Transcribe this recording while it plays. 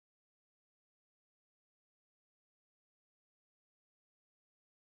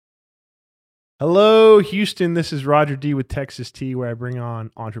Hello, Houston. This is Roger D with Texas Tea, where I bring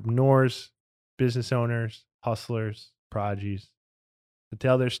on entrepreneurs, business owners, hustlers, prodigies to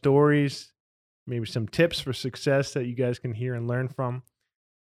tell their stories, maybe some tips for success that you guys can hear and learn from.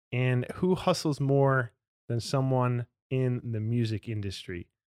 And who hustles more than someone in the music industry?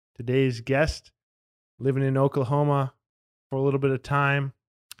 Today's guest, living in Oklahoma for a little bit of time,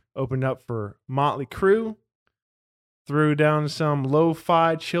 opened up for Motley Crue, threw down some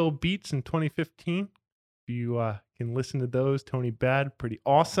lo-fi chill beats in 2015. If you can listen to those, Tony Bad, pretty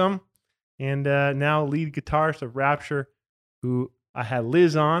awesome. And now lead guitarist of Rapture, who I had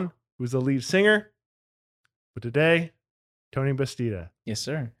Liz on, who's the lead singer. But today, Tony Bastida. Yes,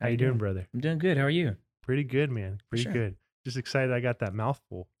 sir. How you doing, brother? I'm doing good. How are you? Pretty good, man. Pretty good. Just excited I got that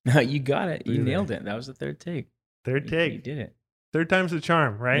mouthful. You got it. You nailed it. That was the third take. Third take. You did it. Third time's the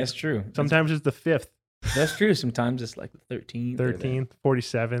charm, right? That's true. Sometimes it's the fifth. That's true. Sometimes it's like the 13th. 13th,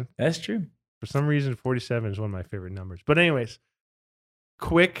 47th. That's true. For some reason, 47 is one of my favorite numbers. But anyways,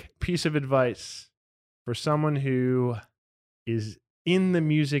 quick piece of advice for someone who is in the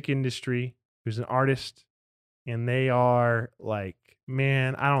music industry, who's an artist, and they are like,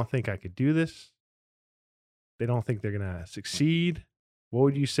 man, I don't think I could do this. They don't think they're going to succeed. What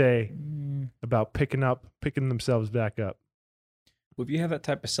would you say about picking themselves back up? Well, if you have that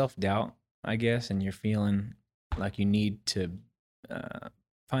type of self-doubt, I guess, and you're feeling like you need to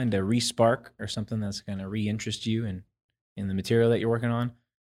find a re-spark or something that's going to re-interest you in the material that you're working on,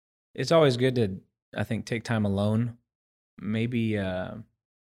 it's always good to, I think, take time alone. Maybe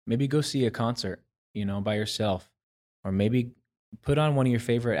go see a concert, by yourself, or maybe put on one of your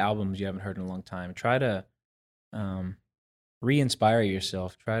favorite albums you haven't heard in a long time. Try to re-inspire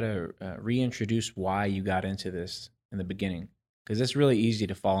yourself. Try to reintroduce why you got into this in the beginning. Because it's really easy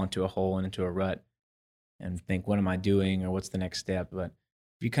to fall into a hole and into a rut and think, what am I doing or what's the next step? But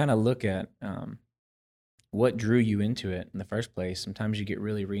if you kind of look at what drew you into it in the first place, sometimes you get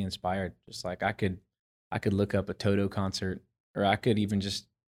really re-inspired. Just like I could look up a Toto concert, or I could even just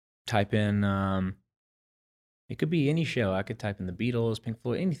type in, it could be any show. I could type in the Beatles, Pink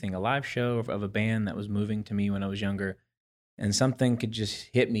Floyd, anything, a live show of a band that was moving to me when I was younger. And something could just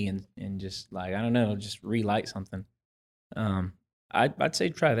hit me and just like, I don't know, just relight something. I'd say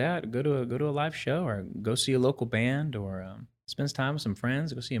try that. Go to a live show, or go see a local band, or spend time with some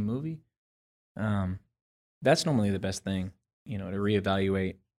friends. Go see a movie. That's normally the best thing, to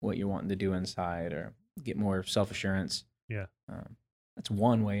reevaluate what you're wanting to do inside, or get more self-assurance. Yeah, that's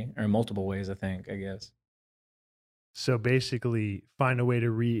one way, or multiple ways, I think. I guess. So basically, find a way to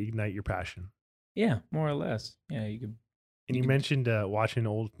reignite your passion. Yeah, more or less. Yeah, you could. And you mentioned watching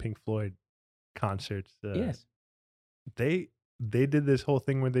old Pink Floyd concerts. Yes. They did this whole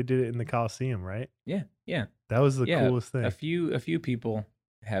thing where they did it in the Coliseum, right? Yeah. That was the coolest thing. A few people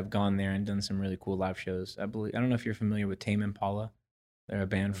have gone there and done some really cool live shows. I don't know if you're familiar with Tame Impala. They're a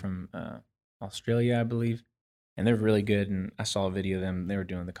band from Australia, I believe, and they're really good. And I saw a video of them. They were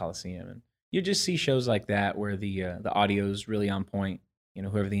doing the Coliseum, and you just see shows like that where the audio's really on point.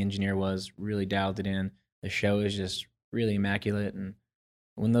 Whoever the engineer was really dialed it in. The show is just really immaculate, and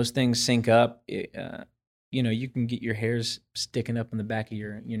when those things sync up, you can get your hairs sticking up in the back of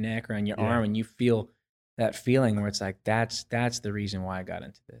your neck or on your arm, and you feel that feeling where it's like, that's the reason why I got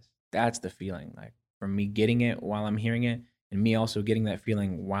into this. That's the feeling, like, from me getting it while I'm hearing it, and me also getting that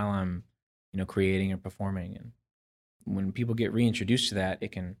feeling while I'm, creating and performing. And when people get reintroduced to that,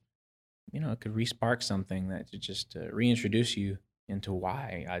 it can, it could re-spark something that to just reintroduce you into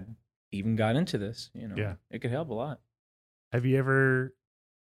why I even got into this. It could help a lot. Have you ever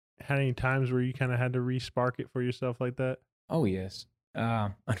had any times where you kind of had to re-spark it for yourself like that? Oh, yes.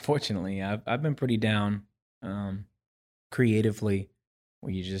 Unfortunately, I've been pretty down creatively,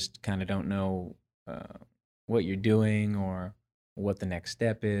 where you just kind of don't know what you're doing, or what the next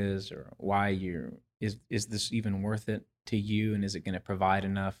step is, or why is this even worth it to you, and is it going to provide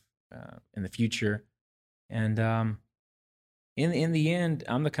enough in the future? And in the end,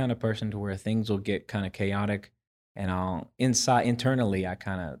 I'm the kind of person to where things will get kind of chaotic, and internally I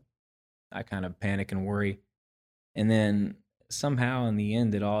kind of panic and worry, and then somehow in the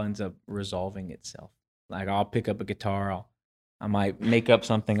end it all ends up resolving itself. Like, I'll pick up a guitar, I might make up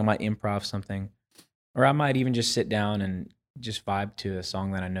something, I might improv something, or I might even just sit down and just vibe to a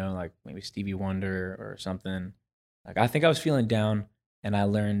song that I know, like maybe Stevie Wonder or something. Like, I think I was feeling down, and I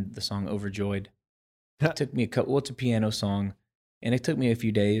learned the song Overjoyed. It took me it's a piano song, and it took me a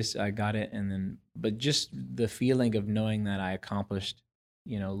few days. I got it, but just the feeling of knowing that I accomplished,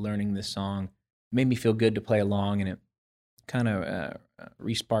 learning this song, made me feel good to play along, and it kind of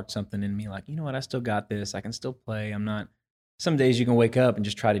re-sparked something in me. Like, you know what, I still got this. I can still play. Some days you can wake up and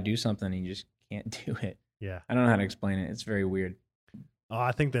just try to do something, and you just can't do it. Yeah. I don't know how to explain it. It's very weird. Oh,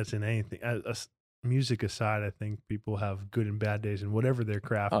 I think that's in anything. Music aside, I think people have good and bad days in whatever their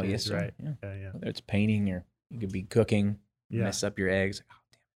craft Oh, is, yes, sir. right? Yeah. Yeah. Whether it's painting or you could be cooking, Yeah. mess up your eggs.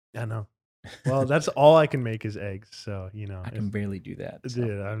 I know. Well, that's all I can make is eggs. So, I can barely do that. So.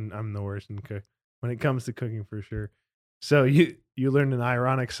 Dude, I'm the worst in cook when it comes to cooking for sure. So you learned an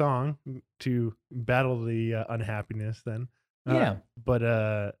ironic song to battle the unhappiness then. Yeah.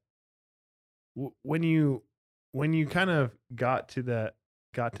 But when you kind of got to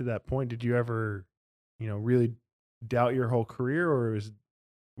that point, did you ever, really doubt your whole career, or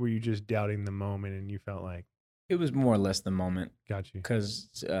were you just doubting the moment and you felt like, It was more or less the moment. got you?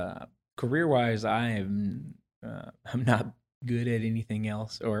 Because career-wise, I'm not good at anything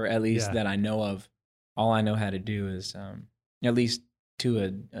else, or at least that I know of. All I know how to do is, at least to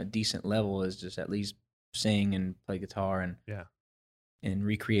a decent level, is just at least sing and play guitar and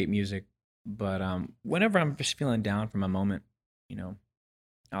recreate music. But whenever I'm just feeling down from a moment,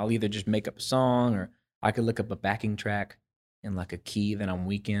 I'll either just make up a song, or I could look up a backing track in like a key that I'm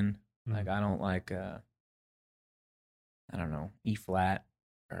weak in. Like I don't like I don't know, E flat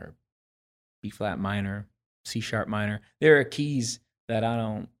or B flat minor, C sharp minor. There are keys that I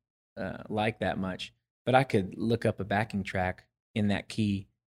don't like that much, but I could look up a backing track in that key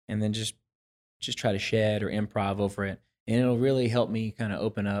and then just try to shed or improv over it, and it'll really help me kind of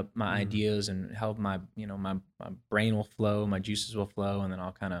open up my ideas and help my my brain will flow, my juices will flow, and then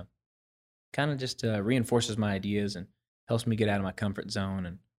I'll kind of just reinforces my ideas and helps me get out of my comfort zone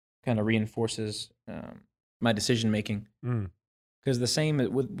and kind of reinforces my decision making. Because the same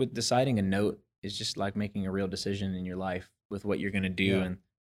with deciding a note is just like making a real decision in your life with what you're going to do and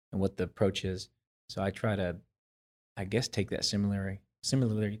what the approach is. So I try to, I guess, take that similarly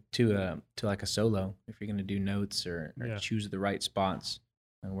to like a solo, if you're going to do notes or choose the right spots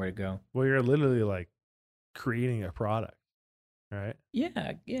and where to go. Well, you're literally like creating a product, right?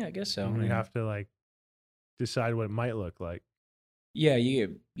 Yeah, I guess so. And you have to like decide what it might look like. Yeah,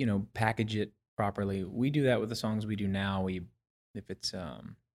 you package it properly. We do that with the songs we do now. If it's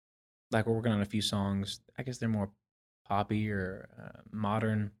like we're working on a few songs, I guess they're more poppy or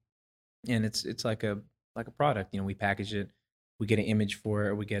modern, and it's like a product. We package it, we get an image for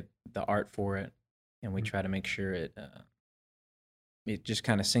it, we get the art for it, and we try to make sure it just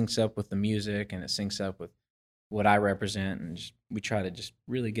kind of syncs up with the music and it syncs up with what I represent, and we try to just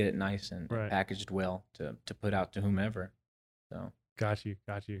really get it nice and packaged well to put out to whomever. So got you.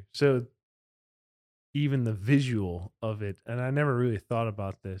 So even the visual of it, and I never really thought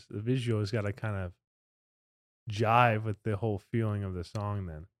about this, the visual has got to kind of jive with the whole feeling of the song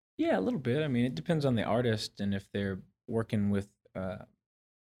then. Yeah, a little bit. I mean, it depends on the artist and if they're working with a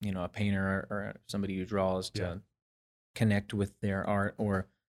painter or somebody who draws to connect with their art, or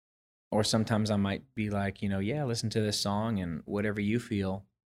sometimes I might be like, listen to this song and whatever you feel,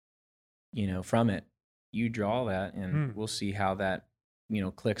 from it, you draw that, and we'll see how that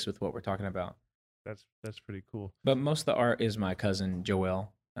clicks with what we're talking about. That's pretty cool. But most of the art is my cousin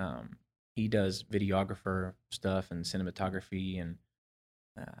Joel. He does videographer stuff and cinematography and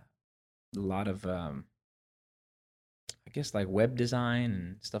a lot of I guess like web design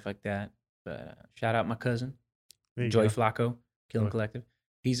and stuff like that. But shout out my cousin Joy Flacco, Killing Collective.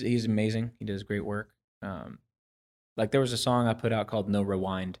 He's amazing. He does great work. Like there was a song I put out called No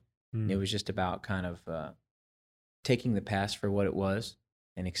Rewind. It was just about kind of taking the past for what it was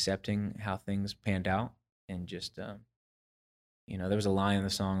and accepting how things panned out, and just there was a line in the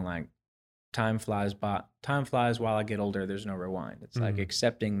song like time flies while I get older, there's no rewind. It's like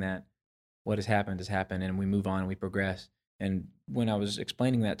accepting that what has happened and we move on and we progress. And when I was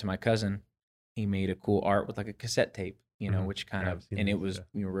explaining that to my cousin, he made a cool art with like a cassette tape, which kind of, and it was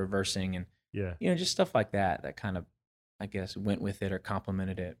reversing and just stuff like that kind of, I guess, went with it or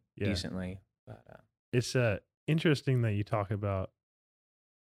complemented it decently. But it's interesting that you talk about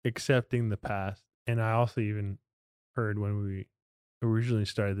accepting the past. And I also even heard when we originally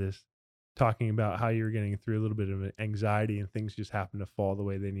started this, talking about how you were getting through a little bit of anxiety and things just happened to fall the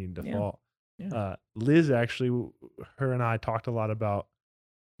way they needed to fall. Liz, actually, her and I talked a lot about,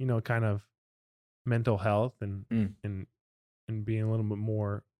 kind of mental health and being a little bit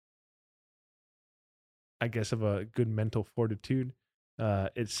more, I guess, of a good mental fortitude.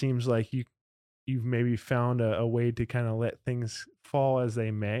 It seems like you've maybe found a way to kind of let things fall as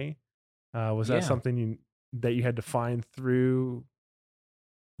they may. Was that something that you had to find through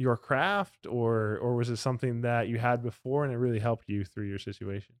your craft, or was it something that you had before and it really helped you through your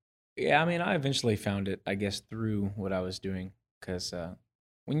situation? Yeah, I mean, I eventually found it, I guess, through what I was doing, because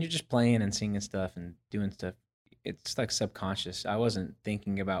when you're just playing and singing stuff and doing stuff, it's like subconscious. I wasn't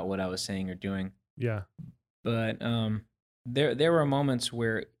thinking about what I was saying or doing, Yeah. but there were moments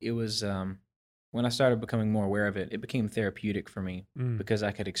where it was when I started becoming more aware of it, it became therapeutic for me Mm. because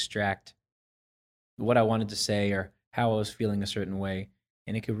I could extract what I wanted to say or how I was feeling a certain way,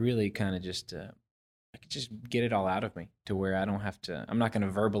 and it could really kind of just I could just get it all out of me to where I don't have to. I'm not going to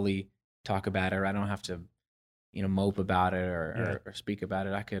verbally talk about it, or I don't have to, mope about it Yeah. or speak about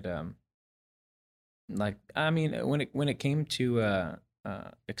it. I could like I mean when it came to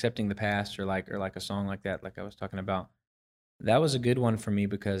accepting the past or like a song like that, like I was talking about, that was a good one for me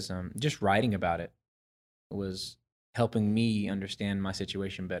because just writing about it was helping me understand my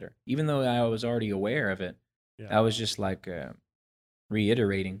situation better. Even though I was already aware of it, Yeah. I was just like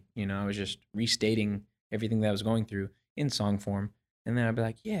reiterating, I was just restating everything that I was going through in song form. And then I'd be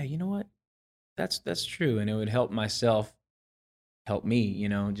like, yeah, you know what? That's true. And it would help myself help me,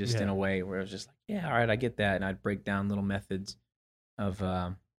 just in Yeah. a way where I was just like, yeah, all right, I get that. And I'd break down little methods of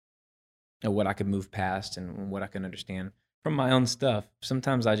what I could move past and what I can understand from my own stuff.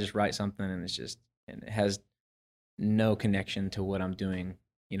 Sometimes I just write something and it has no connection to what I'm doing,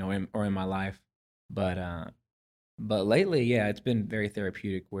 or in my life. But lately, yeah, it's been very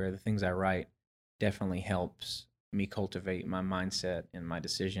therapeutic where the things I write definitely helps me cultivate my mindset and my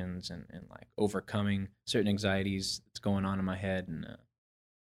decisions and like overcoming certain anxieties that's going on in my head. And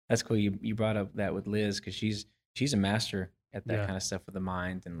that's cool. You brought up that with Liz because she's a master at that Yeah. kind of stuff with the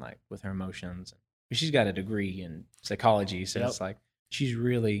mind and like with her emotions. She's got a degree in psychology, so Yep. it's like she's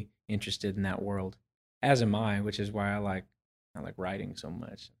really interested in that world, as am I, which is why I like writing so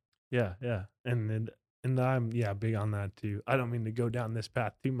much. Yeah. Yeah. And I'm big on that too. I don't mean to go down this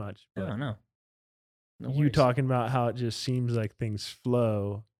path too much, but No, no, no you worries. talking about how it just seems like things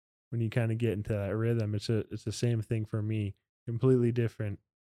flow when you kind of get into that rhythm. It's the same thing for me. Completely different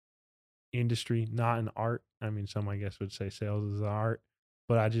industry, not an art. I mean, some I guess would say sales is an art,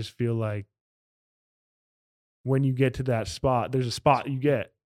 but I just feel like when you get to that spot, there's a spot you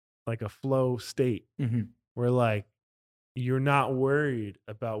get like a flow state Hmm. where like you're not worried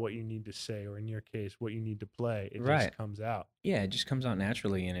about what you need to say, or in your case, what you need to play. It Right. just comes out. Yeah, it just comes out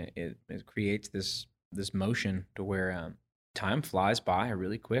naturally, and it creates this motion to where time flies by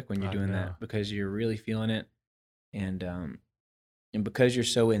really quick when you're I doing know. that because you're really feeling it, and because you're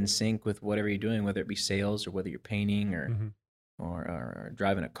so in sync with whatever you're doing, whether it be sales or whether you're painting or Hmm. or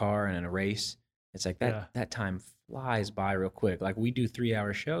driving a car and in a race, it's like that Yeah. that time flies by real quick. Like we do 3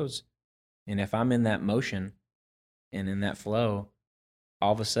 hour shows, and if I'm in that motion and in that flow,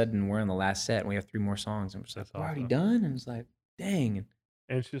 all of a sudden we're in the last set and we have three more songs, and it's like That's we're already awesome. done, and it's like dang.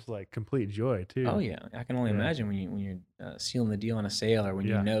 And it's just like complete joy Oh too. yeah, I can only Yeah. imagine when you're sealing the deal on a sale, or when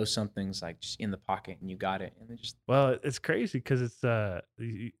you Yeah. know something's like just in the pocket and you got it, and it just Well, it's crazy because it's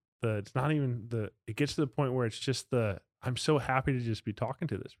it's not even it gets to the point where it's just I'm so happy to just be talking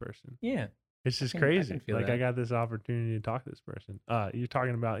to this person. yeah, It's I just can I can crazy. feel Like I that. got this opportunity to talk to this person. You're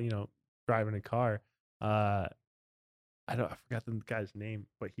talking about driving a car. Uh, I forgot the guy's name,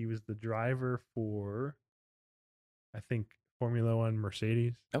 but he was the driver for I think Formula One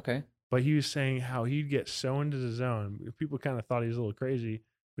Mercedes. Okay, But he was saying how he'd get so into the zone. People kind of thought he was a little crazy,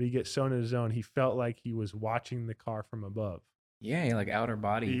 but he gets so into the zone, he felt like he was watching the car from above. yeah, like outer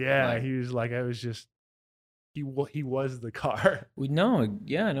body, Yeah, like he was like, I was just he was the car. we know.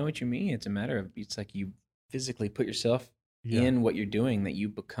 Yeah, I know what you mean. It's a matter of it's like you physically put yourself Yeah, in what you're doing, that you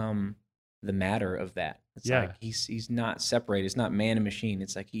become the matter of that. It's like yeah, he's not separated. It's not man and machine.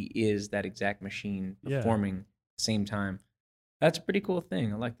 It's like he is that exact machine yeah, performing at the same time. That's a pretty cool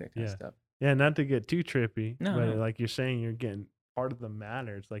thing. I like that kind of yeah, stuff. yeah. Not to get too trippy, No, but no. like you're saying, you're getting part of the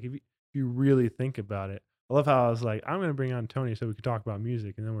matter. It's like if you really think about it. I love how I was like, I'm gonna bring on Tony so we could talk about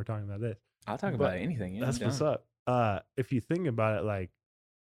music, and then we're talking about this. I'll talk about But anything. Yeah, I'm that's what's down. up. If you think about it,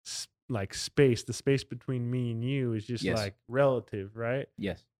 like space, the space between me and you is just Yes. like relative, right?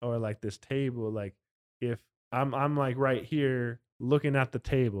 Yes. Or like this table, like if I'm like right here looking at the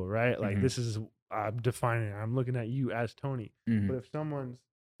table, right? Like Mhm. this is I'm defining it. I'm looking at you as Tony. But Mhm. if someone's,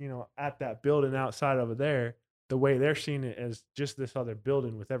 at that building outside over there, the way they're seeing it as just this other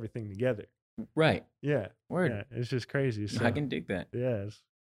building with everything together. Right. Yeah. Word. Yeah. It's just crazy. I So can dig that. yeah, it's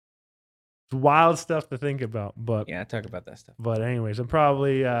wild stuff to think about. But Yeah, I talk about that stuff all the but time. anyways, I'm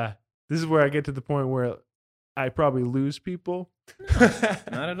probably this is where I get to the point where I probably lose people. No,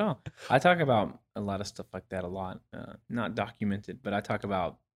 not at all. I talk about a lot of stuff like that a lot. Not documented, but I talk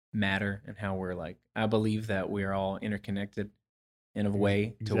about matter and how we're like. I believe that we're all interconnected in a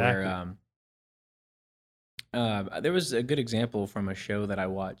way to where Exactly. there was a good example from a show that I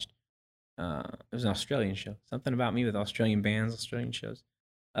watched. It was an Australian show. Something about me with Australian bands, Australian shows.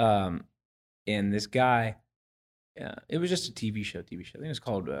 Um, and this guy It was just a TV show. TV show. I think it's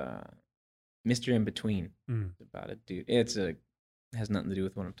called Mr. In Between. Mm. It's about a dude. Has nothing to do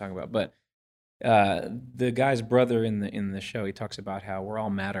with what I'm talking about. But the guy's brother in the show, he talks about how we're all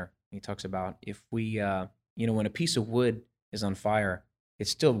matter. He talks about if we, when a piece of wood is on fire, it's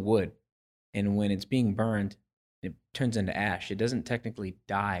still wood, and when it's being burned, it turns into ash. It doesn't technically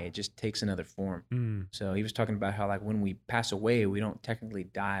die; it just takes another form. Mm. So he was talking about how like when we pass away, we don't technically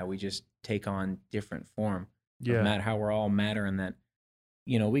die; we just take on different form. Yeah. Of matter, how we're all matter, and that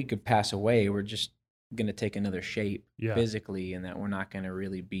we could pass away. We're just gonna take another shape physically, and that we're not gonna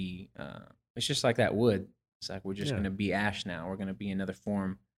really be. It's just like that wood. It's like we're just gonna be ash now. We're gonna be another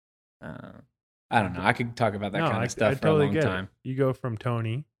form. I don't know. I could talk about that kind of stuff for a long time. You go from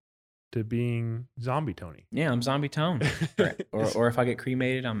Tony to being Zombie Tony. Yeah, I'm Zombie Tone. or if I get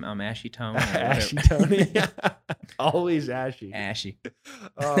cremated, I'm Ashy Tone. Ashy Tony. Always ashy. Ashy.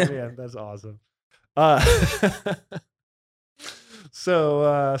 Oh man, that's awesome.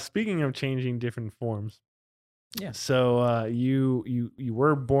 So speaking of changing different forms. Yeah. So you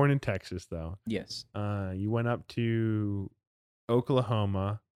were born in Texas though. Yes. You went up to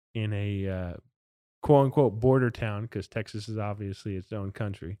Oklahoma in a quote unquote border town because Texas is obviously its own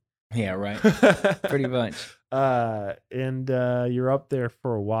country. Yeah, right. Pretty much. And you're up there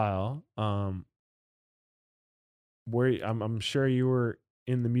for a while. Where I'm sure you were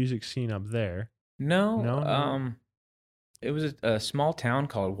in the music scene up there. No. It was a small town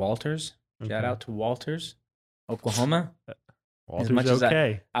called Walters. Shout out to Walters, Oklahoma. Walters, as much as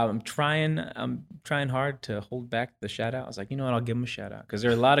I'm trying hard to hold back the shout out. I was like, you know what? I'll give them a shout out because there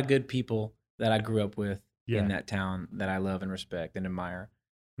are a lot of good people that I grew up with in that town that I love and respect and admire.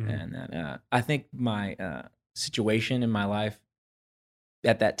 Mm-hmm. And that I think my situation in my life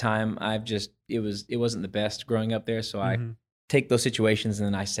at that time, it wasn't the best growing up there. So I take those situations and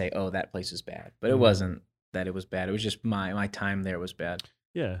then I say, oh, that place is bad. But it wasn't that it was bad. It was just my time there was bad.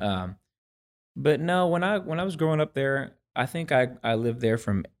 Yeah. But no, when I was growing up there, I think I lived there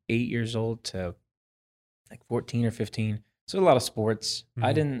from 8 years old to like 14 or 15. So a lot of sports.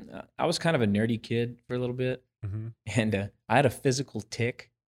 Mm-hmm. I was kind of a nerdy kid for a little bit. Mm-hmm. And I had a physical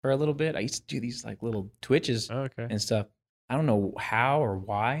tick for a little bit. I used to do these like little twitches and stuff. I don't know how or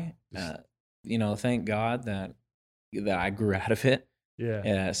why. Thank God that I grew out of it.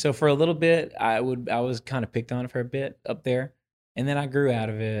 Yeah. So for a little bit, I was kind of picked on for a bit up there, and then I grew out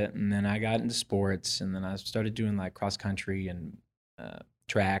of it, and then I got into sports, and then I started doing like cross country and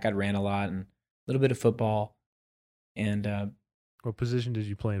track. I ran a lot and a little bit of football. And what position did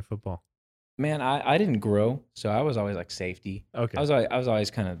you play in football? Man, I didn't grow, so I was always like safety. Okay. I was always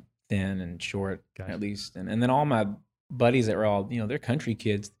kind of thin and short, at least, and then all my buddies that were all they're country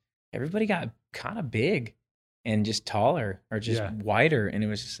kids. Everybody got kind of big and just taller or just wider, and it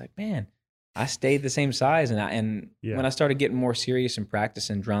was just like, man, I stayed the same size, and when I started getting more serious and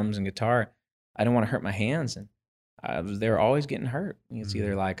practicing drums and guitar, I didn't want to hurt my hands, and they were always getting hurt. It's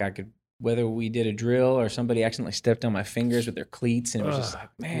either like whether we did a drill or somebody accidentally stepped on my fingers with their cleats, and it was just like,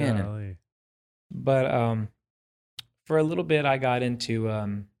 man. But for a little bit, I got into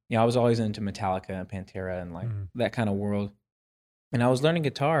I was always into Metallica and Pantera and like that kind of world, and I was learning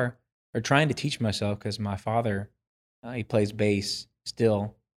guitar or trying to teach myself because my father, he plays bass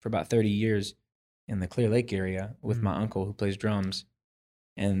still for about 30 years in the Clear Lake area with my uncle who plays drums,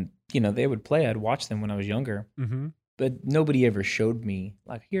 and they would play. I'd watch them when I was younger, but nobody ever showed me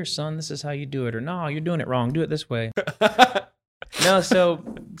like, here, son, this is how you do it, or no, you're doing it wrong. Do it this way. No,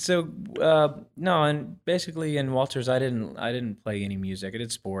 no, and basically in Walters, I didn't play any music. I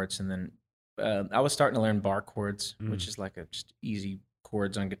did sports, and then I was starting to learn bar chords, which is like just easy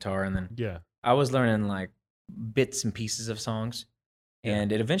chords on guitar, and then I was learning like bits and pieces of songs,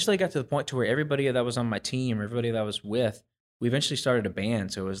 and it eventually got to the point to where everybody that was on my team, everybody that I was with, we eventually started a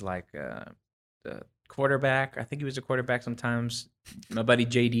band. So it was like the quarterback. I think he was a quarterback sometimes. My buddy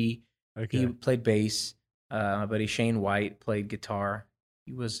JD, he played bass. My buddy Shane White played guitar.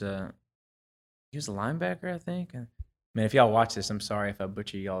 He was a linebacker, I think. Man, if y'all watch this, I'm sorry if I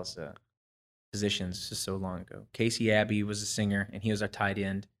butcher y'all's positions. It's just so long ago. Casey Abbey was a singer, and he was our tight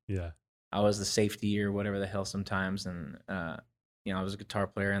end. Yeah. I was the safety or whatever the hell sometimes, and I was a guitar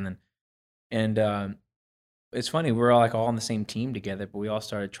player, and it's funny, we're all on the same team together, but we all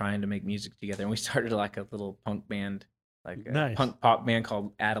started trying to make music together, and we started like a little punk band, like a punk pop band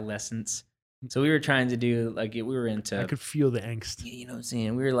called Adolescence. So we were trying to do we were into. I could feel the angst. You know what I'm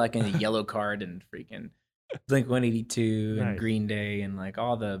saying? We were like in a Yellow Card and freaking Blink-182 and Green Day and like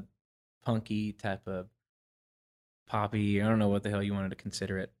all the punky type of poppy. I don't know what the hell you wanted to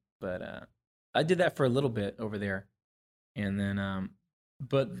consider it, but I did that for a little bit over there, and then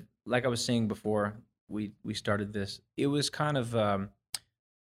but like I was saying before, we started this. It was kind of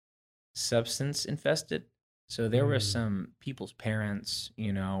substance infested. So there were Mm. some people's parents,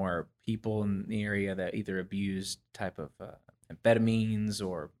 or people in the area that either abused type of amphetamines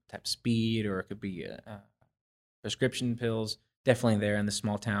or type speed, or it could be prescription pills. Definitely there in the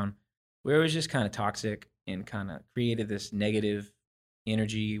small town where it was just kind of toxic and kind of created this negative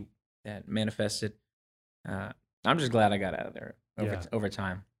energy that manifested. Uh, I'm just glad I got out of there Yeah. over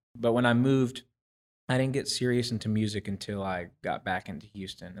time. But when I moved, I didn't get serious into music until I got back into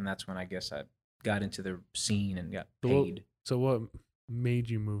Houston, and that's when I guess I got into the scene and got So what, paid. so what made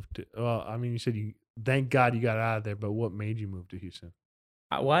you move to? Well, I mean, you said Thank God you got out of there, but what made you move to Houston?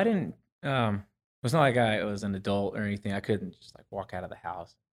 Well, I didn't. It's not like I was an adult or anything. I couldn't just like walk out of the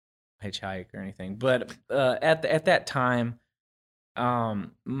house, hitchhike or anything. But at that time,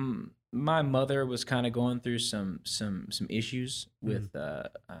 my mother was kind of going through some issues Mm. with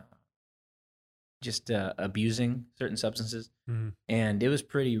just abusing certain substances, Mm. and it was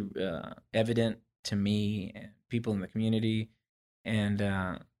pretty evident to me and people in the community. And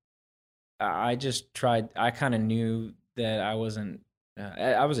I just tried. I kind of knew that I wasn't.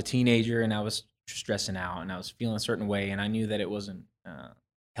 I was a teenager and I was stressing out and I was feeling a certain way, and I knew that it wasn't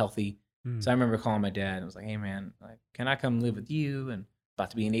healthy. Mm. So I remember calling my dad and was like, "Hey man, like, can I come live with you?" And about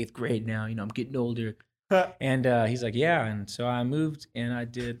to be in 8th grade now. I'm getting older. And he's like, "Yeah." And so I moved, and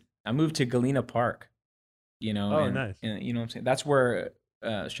I moved to Galena Park. Oh, And nice. you know what I'm saying. That's where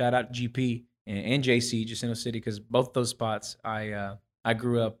shout out GP and JC, Jacinto City, because both those spots I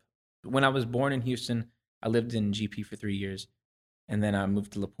grew up. When I was born in Houston, I lived in GP for 3 years, and then I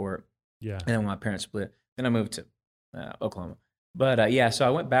moved to LaPorte, Yeah. and then when my parents split, then I moved to Oklahoma. But yeah, so I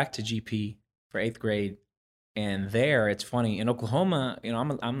went back to GP for 8th grade, and there it's funny in Oklahoma.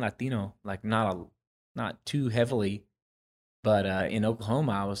 I'm Latino, like not too heavily, but in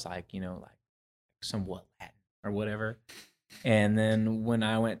Oklahoma I was like like somewhat Latin or whatever. And then when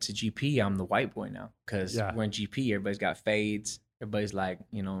I went to GP, I'm the white boy now because Yeah. we're in GP. Everybody's got fades. Everybody's like,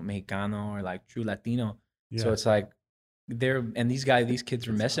 Mexicano or like true Latino. So Yeah. it's like these kids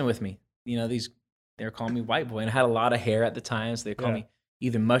were messing with me. They were calling me white boy, and I had a lot of hair at the time, so they called Yeah. me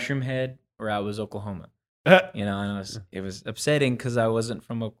either mushroom head or I was Oklahoma. And it was upsetting because I wasn't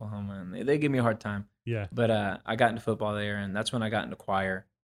from Oklahoma, and they gave me a hard time. Yeah. But I got into football there, and that's when I got into choir,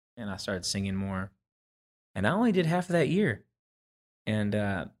 and I started singing more. And I only did half of that year. And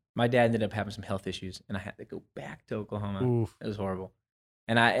my dad ended up having some health issues, and I had to go back to Oklahoma. Oof. It was horrible.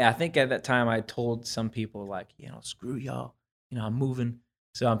 And I think at that time I told some people like, screw y'all, I'm moving.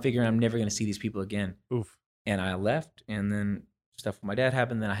 So I'm figuring I'm never gonna see these people again. Oof. And I left, and then stuff with my dad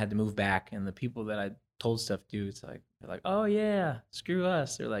happened. Then I had to move back, and the people that I told stuff to, it's like they're like, oh yeah, screw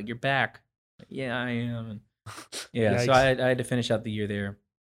us. They're like, you're back. Like, yeah, I am. And yeah, so I had to finish out the year there,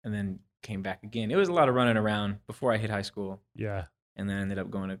 and then came back again. It was a lot of running around before I hit high school, Yeah. and then I ended up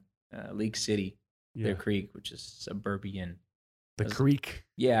going to League City, Clear Yeah. Creek, which is suburban. The creek.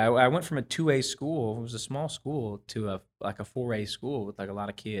 Yeah, I went from a 2A school, it was a small school, to a 4A school with like a lot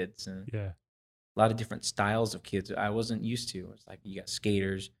of kids and Yeah. a lot of different styles of kids I wasn't used to. It's like you got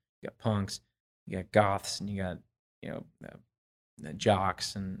skaters, you got punks, you got goths, and you got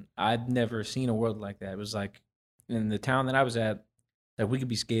jocks, and I'd never seen a world like that. It was like in the town that I was at, that we could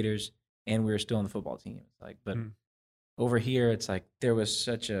be skaters and we were still on the football team. It's like, but over here, it's like it was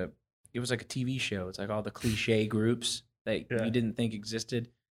like a TV show. It's like all the cliche groups that Yeah. you didn't think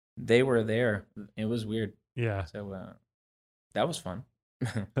existed. They were there. It was weird. Yeah. So that was fun.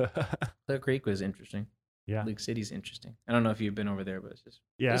 Clear Creek was interesting. Yeah. League City's interesting. I don't know if you've been over there, but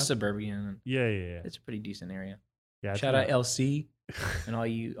Yeah. it's suburban and Yeah. Yeah. it's a pretty decent area. Yeah. Shout out LC and all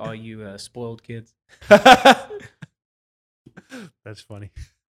you spoiled kids. That's funny.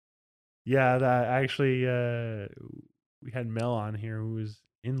 Yeah, actually, we had Mel on here who was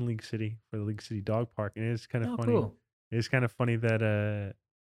in League City for the League City Dog Park, and it's kind of Oh, funny. cool. It's kind of funny that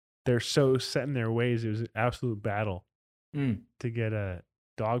they're so set in their ways. It was an absolute battle to get a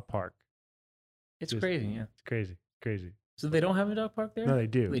dog park. It's crazy, yeah. It's crazy. So they don't have a dog park there? No, they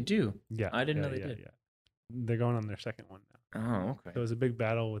do. They do? Yeah. I didn't know they did. Yeah. They're going on their second one now. Oh, okay. So it was a big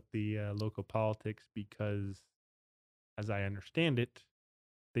battle with the local politics because, as I understand it,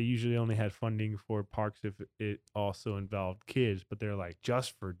 they usually only had funding for parks if it also involved kids, but they're like,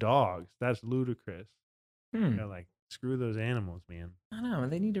 just for dogs? That's ludicrous. They're like, screw those animals, man. I know.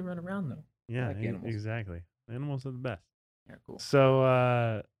 They need to run around, though. Yeah, like animals. exactly. Animals are the best. Yeah, cool.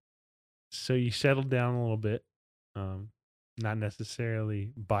 So, so you settled down a little bit, not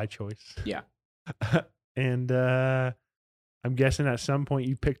necessarily by choice. Yeah. And I'm guessing at some point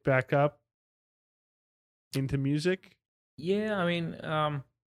you picked back up into music. Yeah, I mean,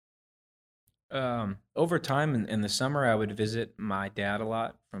 Over time in the summer, I would visit my dad a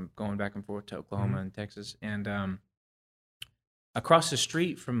lot from going back and forth to Oklahoma Mhm. and Texas. And across the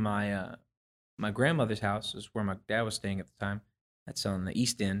street from my grandmother's house is where my dad was staying at the time. That's on the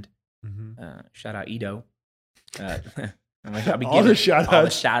East End. Mhm. Shout out Edo. Uh, I'll be All the giving shout all the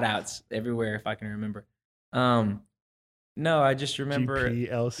outs. shout outs everywhere if I can remember. Um, no, I just remember,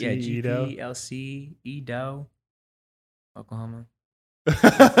 GPLC yeah, Edo. GPLC, Edo, Oklahoma.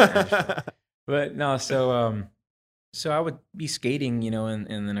 Understood. But no, so I would be skating, and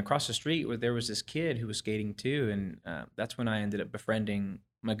then across the street where there was this kid who was skating too, and that's when I ended up befriending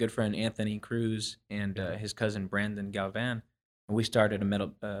my good friend Anthony Cruz and Yeah. his cousin Brandon Galvan, and we started a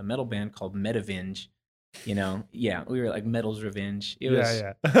metal band called Metavenge. Yeah, we were like Metal's Revenge. It was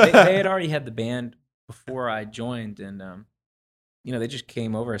Yeah, they yeah. had already had the band before I joined, and they just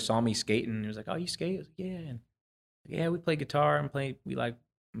came over, saw me skating, and it was like, "Oh, you skate?" I was like, "Yeah." And yeah, we play guitar and we like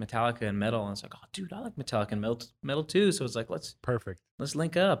Metallica and metal. And it's like, oh, dude, I like Metallica and metal too. So it's like, Perfect. let's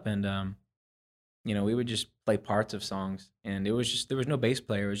link up. And we would just play parts of songs, and it was just there was no bass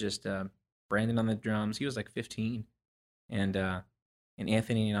player. It was just Brandon on the drums. He was like 15, and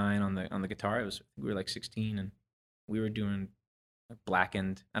Anthony and I on the guitar. We were like 16, and we were doing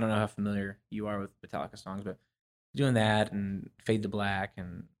Blackened. I don't know how familiar you are with Metallica songs, but doing that and Fade to Black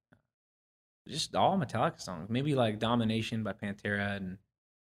and just all Metallica songs. Maybe like Domination by Pantera and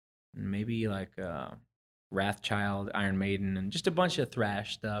maybe like Wrathchild, Iron Maiden, and just a bunch of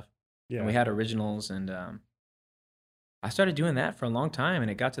thrash stuff. And we Yeah. had originals, and I started doing that for a long time,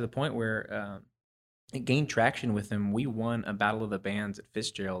 and it got to the point where it gained traction with them. We won a battle of the bands at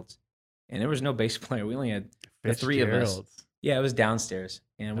Fitzgerald's, and there was no bass player. We only had the three of us. Fitzgerald's. Yeah, it was downstairs,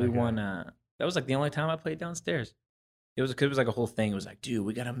 and we Okay. won. That was like the only time I played downstairs. It was like a whole thing. It was like, dude,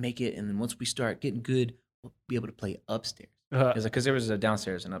 we gotta make it, and then once we start getting good, we'll be able to play upstairs. Uh, It's like because there was a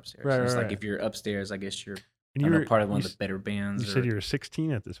downstairs and upstairs, right, and it's right, like right. if you're upstairs, I guess you're And I you don't know were part of you, one of the better you bands said or you were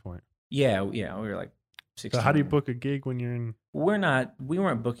 16 at this point. yeah, we were like So how do you 16. book a gig when you're in? We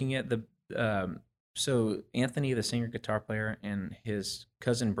weren't booking it. So Anthony, the singer guitar player, and his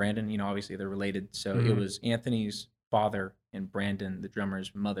cousin Brandon, obviously they're related. So it Mhm. was Anthony's father and Brandon, the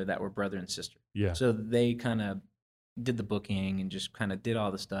drummer's mother, that were brother and sister. Yeah. So they kind of did the booking and just kind of did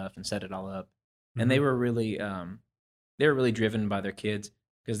all the stuff and set it all up. And Mhm. they were really driven by their kids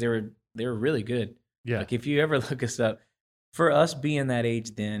because they were really good. Yeah. Like if you ever look us up, for us being that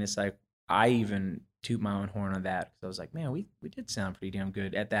age then, it's like I even toot my own horn on that because I was like, man, we did sound pretty damn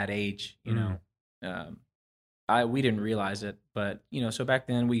good at that age, Mm. Um, we didn't realize it, but so back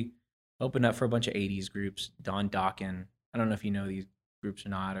then we opened up for a bunch of '80s groups. Don Dokken, I don't know if you know these groups or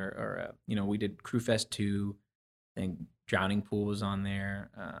not, or we did Crewfest 2. I think Drowning Pool was on there.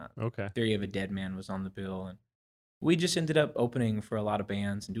 Okay. Theory of a Dead Man was on the bill, and we just ended up opening for a lot of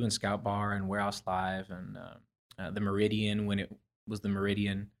bands and doing Scout Bar and Warehouse Live and the Meridian when it was the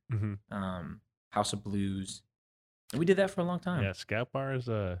Meridian, Mhm. House of Blues, and we did that for a long time. Yeah. Scout Bar is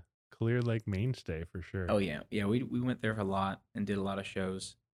a Clear Lake mainstay for sure. Oh yeah. We went there a lot and did a lot of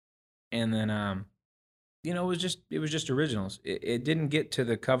shows, and then it was just originals. It didn't get to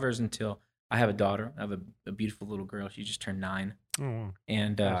the covers until I have a daughter. I have a beautiful little girl. She just turned 9, Oh, wow.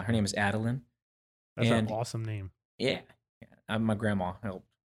 and That's her name is Adeline. That's an And awesome name. yeah, my grandma helped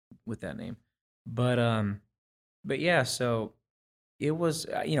with that name, but yeah. So it was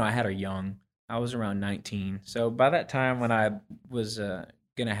I had her young. I was around 19. So by that time when I was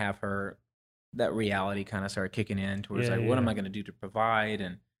gonna have her, that reality kind of started kicking in towards Yeah, like, what am yeah. I gonna do to provide,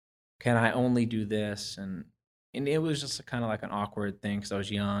 and can I only do this? And it was just kind of like an awkward thing because I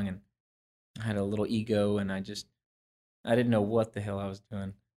was young and I had a little ego, and I didn't know what the hell I was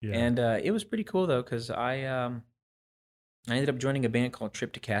doing. Yeah. And it was pretty cool though because I ended up joining a band called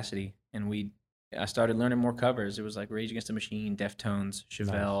Trip to Cassidy, and I started learning more covers. It was like Rage Against the Machine, Deftones,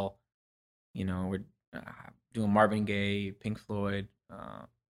 Chevelle. We're doing Marvin Gaye, Pink Floyd.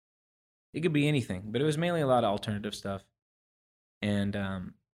 It could be anything, but it was mainly a lot of alternative stuff. And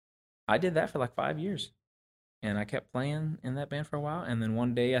I did that for like 5 years, and I kept playing in that band for a while. And then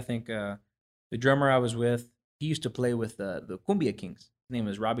one day, I think the drummer I was with, he used to play with the Cumbia Kings. His name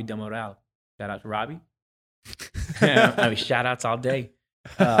was Robbie Demoral. Shout out to Robbie. I mean, shout outs all day.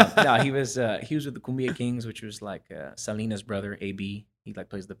 No, he was with the Cumbia Kings, which was like Selena's brother, AB. He like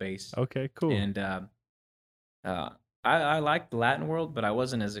plays the bass, Okay. Cool. and uh, I liked the Latin world, but I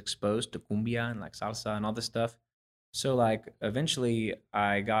wasn't as exposed to cumbia and like salsa and all this stuff. So like eventually,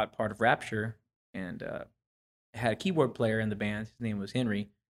 I got part of Rapture and had a keyboard player in the band. His name was Henry,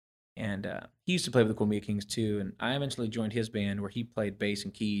 and he used to play with the Cumbia Kings too. And I eventually joined his band where he played bass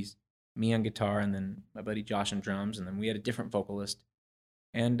and keys, me on guitar, and then my buddy Josh on drums, and then we had a different vocalist.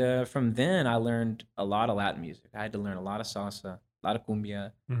 And from then, I learned a lot of Latin music. I had to learn a lot of salsa, a lot of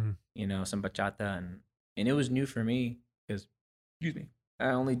cumbia, Mhm. some bachata, and it was new for me because, excuse me, I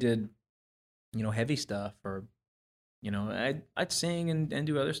only did heavy stuff, or I'd sing and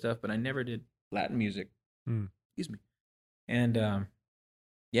do other stuff, but I never did Latin music. Mm. Excuse me. And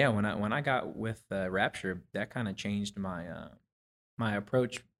yeah, when I got with Rapture, that kind of changed my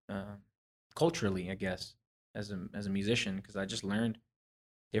approach culturally, I guess, as a musician, because I just learned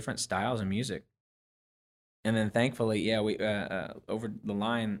different styles of music. And then thankfully, yeah, we over the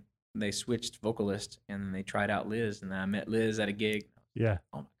line they switched vocalists, and then they tried out Liz, and then I met Liz at a gig. Yeah.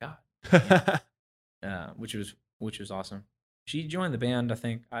 Oh my god, yeah, which was awesome. She joined the band. I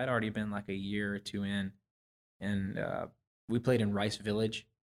think I'd already been like a year or two in, and we played in Rice Village,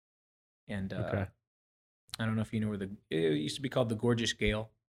 and Okay. I don't know if you know where it used to be called the Gorgeous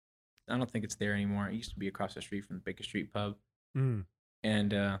Gale. I don't think it's there anymore. It used to be across the street from the Baker Street pub, Mm.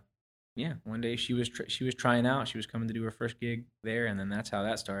 and yeah, one day she was trying out. She was coming to do her first gig there, and then that's how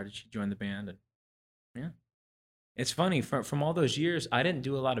that started. She joined the band, and yeah, it's funny from all those years. I didn't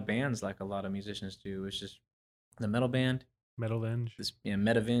do a lot of bands like a lot of musicians do. It's just the metal band, Metalvenge. this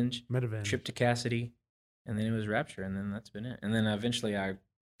Metavenge, Trip Metavenge. to Cassidy, and then it was Rapture, and then that's been it. And then eventually I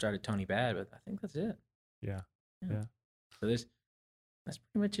started Tony Bad, but I think that's it. Yeah. Yeah. Yeah. So that's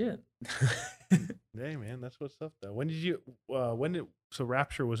pretty much it. Hey man, that's what's up though. When did you when did so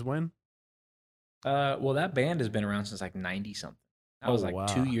Rapture was when? Well, that band has been around since like 90 something. I Oh was like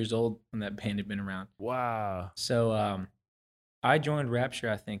 2 years wow. old when that band had been around. Wow. So I joined Rapture,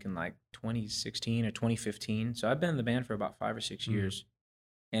 I think, in like 2016 or 2015. So I've been in the band for about 5 or 6 Mm. years,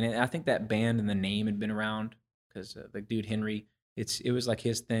 and I think that band and the name had been around because the dude Henry, it was like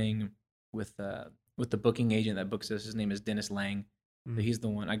his thing with the booking agent that books us. His name is Dennis Lang, so Mm. he's the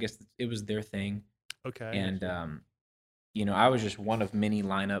one. I guess it was their thing, Okay, I got and you. I was just one of many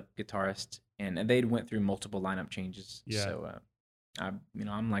lineup guitarists, and they'd went through multiple lineup changes. Yeah. So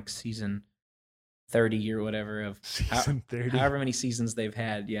I'm like season 30 or whatever of Season 30. however many seasons they've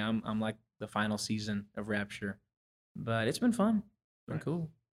had. Yeah, I'm like the final season of Rapture, but it's been fun. It's been Nice. cool.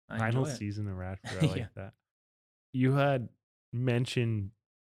 I Final enjoy it. season of Rapture. I like Yeah. that. You had mentioned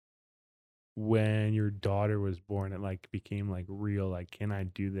when your daughter was born, it like became like real, like, can I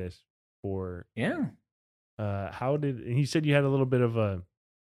do this for Yeah. how did and you said you had a little bit of a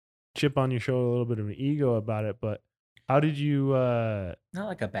chip on your shoulder, a little bit of an ego about it, but how did you Not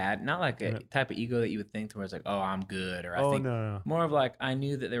like a kinda type of ego that you would think towards like, oh, I'm good, or I oh think no, no. more of like I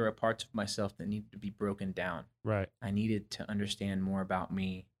knew that there were parts of myself that needed to be broken down. Right. I needed to understand more about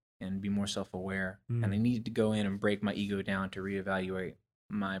me and be more self-aware, and I Mm. needed to go in and break my ego down to reevaluate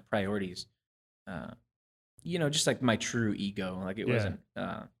my priorities. Uh, just like my true ego, like it Yeah. wasn't.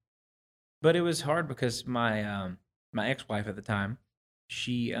 But it was hard because my ex-wife at the time,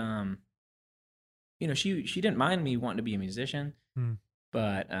 she she didn't mind me wanting to be a musician, Mm.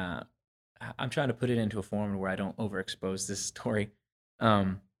 but I'm trying to put it into a form where I don't overexpose this story.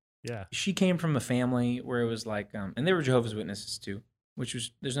 Um, Yeah. she came from a family where it was like, and they were Jehovah's Witnesses too, which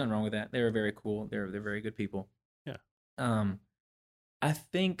was there's nothing wrong with that. They were very cool. They're very good people. Yeah. Um, I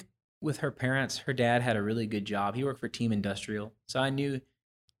think with her parents, her dad had a really good job. He worked for Team Industrial, so I knew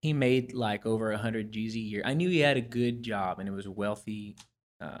he made like over 100 G's a year. I knew he had a good job and it was wealthy,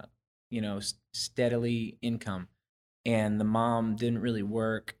 uh, steadily income. And the mom didn't really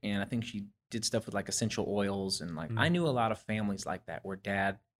work, and I think she did stuff with like essential oils, and like I Mm. knew a lot of families like that where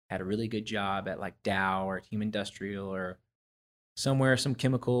dad had a really good job at like Dow or Team Industrial or somewhere, some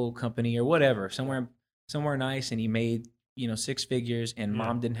chemical company or whatever, somewhere nice, and he made six figures, and Yeah.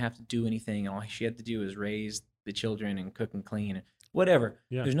 mom didn't have to do anything, and all she had to do was raise the children and cook and clean and whatever.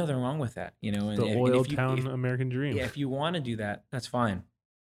 Yeah. There's nothing wrong with that, and, The and oil if you town if American dream. yeah, if you want to do that, that's fine.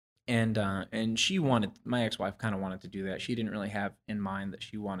 And she wanted, my ex-wife kind of wanted to do that. She didn't really have in mind that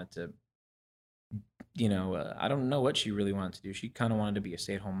she wanted to, I don't know what she really wanted to do. She kind of wanted to be a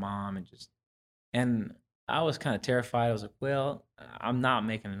stay-at-home mom and I was kind of terrified. I was like, well, I'm not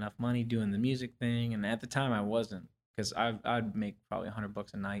making enough money doing the music thing. And at the time I wasn't, because I'd make probably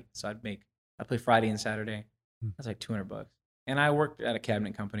 $100 a night. So I'd play Friday and Saturday. Mm. That's like $200. And I worked at a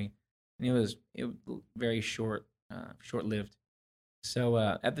cabinet company, and it was very short-lived. So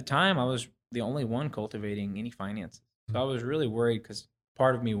at the time, I was the only one cultivating any finances. So Mm. I was really worried because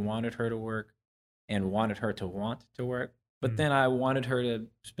part of me wanted her to work and wanted her to want to work. But Mm. then I wanted her to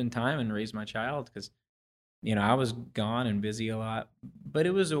spend time and raise my child because, I was gone and busy a lot. But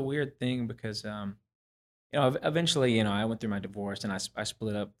it was a weird thing because, eventually, I went through my divorce and I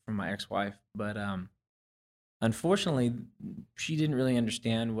split up from my ex wife. But unfortunately, she didn't really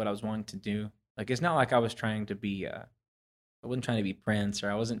understand what I was wanting to do. Like, it's not like I was trying to be I wasn't trying to be Prince,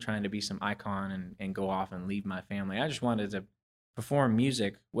 or I wasn't trying to be some icon and go off and leave my family. I just wanted to perform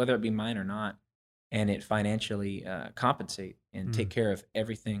music, whether it be mine or not, and it financially compensate and take Mm. care of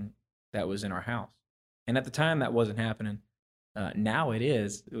everything that was in our house. And at the time, that wasn't happening. Now it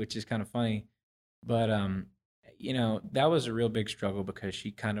is, which is kind of funny. But that was a real big struggle because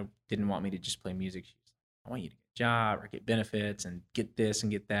she kind of didn't want me to just play music. She's like, I want you to get a job or get benefits and get this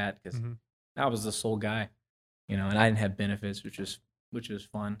and get that because Hmm. I was the sole guy, and I didn't have benefits, which was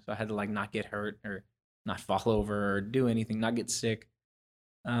fun. So I had to like not get hurt or not fall over or do anything, not get sick.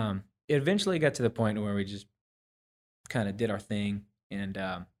 It eventually got to the point where we just kind of did our thing, and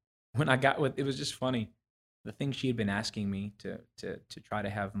when I got with, it was just funny. The thing she had been asking me to try to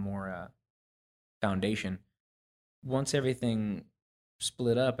have more foundation. Once everything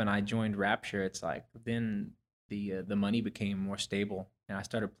split up and I joined Rapture, it's like then the money became more stable, and I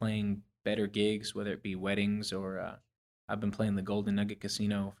started playing better gigs, whether it be weddings or I've been playing the Golden Nugget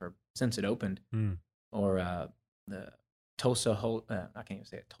Casino for since it opened, Mm. or the I can't even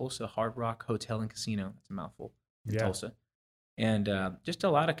say it, Tulsa Hard Rock Hotel and Casino. That's a mouthful in Yeah. Tulsa, and just a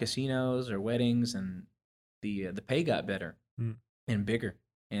lot of casinos or weddings, and the pay got better Mm. and bigger,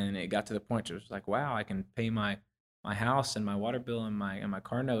 and it got to the point where it was like, wow, I can pay my house and my water bill and my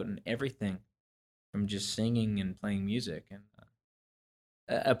car note and everything from just singing and playing music. And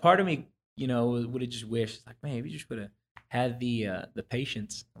a part of me, would have just wished, like, man, if you just would have had the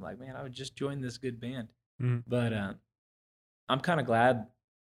patience. I'm like, man, I would just join this good band. Mm. But I'm kind of glad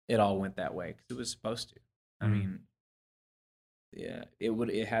it all went that way because it was supposed to. I Mm. mean, yeah,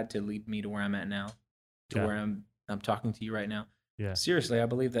 it had to lead me to where I'm at now, to Yeah. where I'm talking to you right now. Yeah. Seriously, I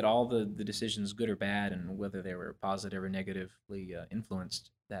believe that all the decisions, good or bad, and whether they were positive or negatively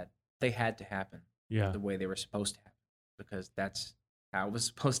influenced, that they had to happen Yeah. the way they were supposed to happen because that's how it was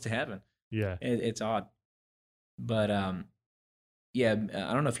supposed to happen. Yeah. It's odd, but yeah,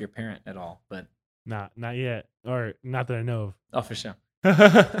 I don't know if you're a parent at all, but Not yet, or not that I know oh, for sure.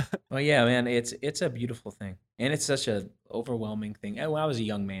 of. Well, yeah, man, it's a beautiful thing, and it's such a overwhelming thing. When I was a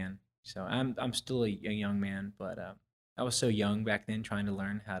young man, so I'm still a young man, but I was so young back then, trying to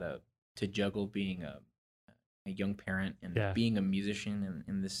learn how to juggle being a young parent and Yeah. being a musician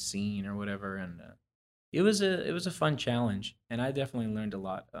in this scene or whatever, and it was a fun challenge, and I definitely learned a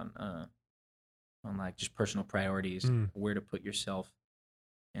lot on like just personal priorities, Mm. where to put yourself,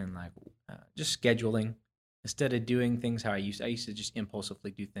 and like just scheduling instead of doing things how I used to just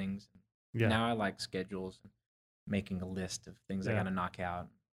impulsively do things. Yeah. Now I like schedules and making a list of things I got Yeah. to knock out,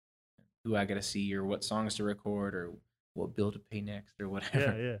 who I got to see, or what songs to record, or what bill to pay next, or Yeah.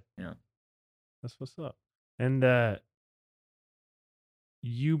 whatever. Yeah. You know, That's what's up. And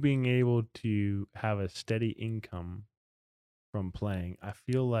you being able to have a steady income from playing, I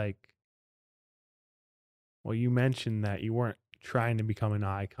feel like, well, you mentioned that you weren't trying to become an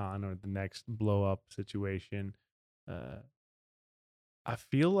icon or the next blow up situation. Uh, I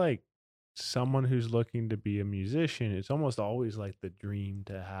feel like someone who's looking to be a musician, it's almost always like the dream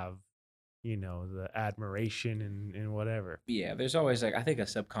to have, the admiration and whatever. yeah. There's always like I think a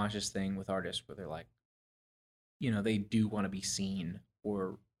subconscious thing with artists where they're like, they do want to be seen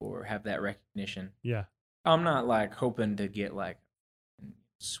or have that recognition. Yeah. I'm not like hoping to get like a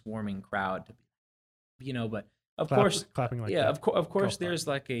swarming crowd to but of course, Clapping like yeah, that. of course, Golf clap. there's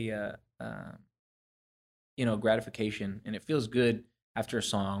like a gratification, and it feels good after a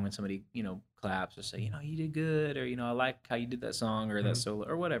song when somebody claps or say, you did good, or I like how you did that song or that Mhm. solo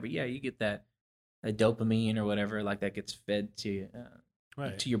or whatever. Yeah, you get that dopamine or whatever, like that gets fed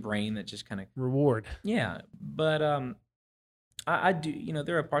Right. to your brain that just kind of Reward. yeah. But I do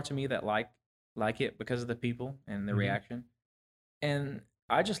there are parts of me that like it because of the people and the Hmm. reaction, and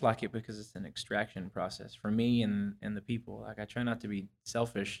I just like it because it's an extraction process for me and the people. Like I try not to be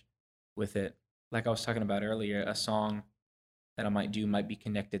selfish with it. Like I was talking about earlier, a song that I might do might be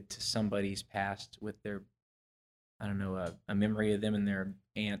connected to somebody's past with their I don't know a memory of them and their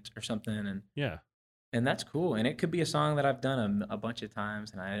aunt or something, Yeah. and that's cool. And it could be a song that I've done a bunch of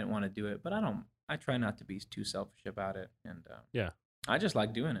times and I didn't want to do it, but I don't. I try not to be too selfish about it, and Yeah. I just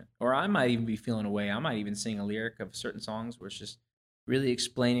like doing it. Or I might even be feeling away. I might even sing a lyric of certain songs where it's just really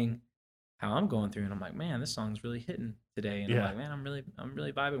explaining how I'm going through, and I'm like, man, this song's really hitting today, and I'm Yeah. like, man, I'm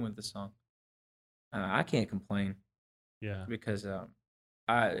really vibing with this song. I can't complain Yeah. because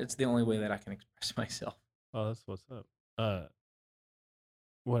it's the only way that I can express myself. Oh, that's what's up. Uh,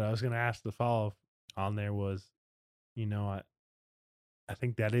 what I was gonna ask the follow up on there was, I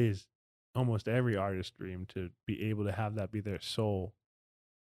think that is almost every artist's dream to be able to have that be their sole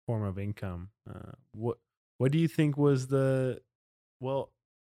form of income. What do you think was well?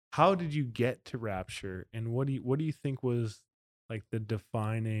 How did you get to Rapture, and what do you think was like the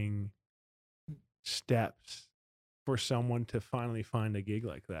defining steps for someone to finally find a gig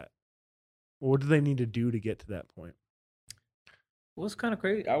like that? What do they need to do to get to that point? Well, it's kind of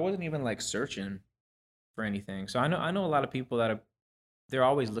crazy. I wasn't even like searching for anything. So I know a lot of people that are they're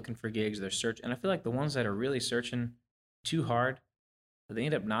always looking for gigs. They're searching, and I feel like the ones that are really searching too hard, they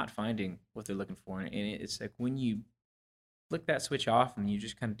end up not finding what they're looking for. And it's like when you flick that switch off and you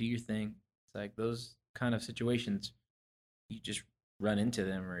just kind of do your thing. It's like those kind of situations, you just run into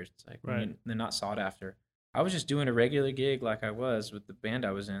them, or it's like when Right. they're not sought after. I was just doing a regular gig like I was with the band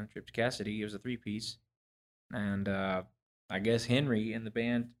I was in, Trip to Cassidy. It was a 3-piece, and I guess Henry in the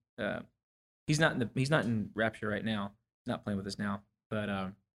band, uh, he's not in Rapture right now. He's not playing with us now,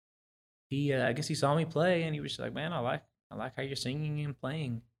 but he I guess he saw me play and he was like, "Man, I like how you're singing and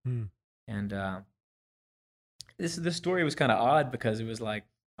playing." Hmm. And this story was kind of odd because it was like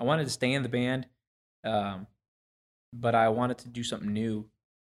I wanted to stay in the band, um, but I wanted to do something new.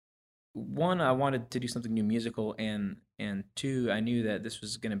 One, I wanted to do something new musical, and two, I knew that this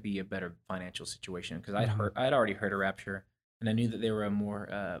was going to be a better financial situation because Mhm. I'd already heard of Rapture, and I knew that they were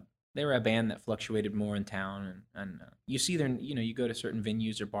a band that fluctuated more in town, and you see their you go to certain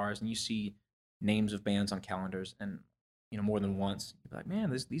venues or bars and you see names of bands on calendars, and more than once you're like, man,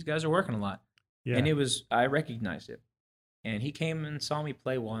 these guys are working a lot, and Yeah. I recognized it, and he came and saw me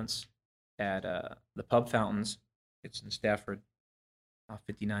play once at the Pub Fountains. It's in Stafford, off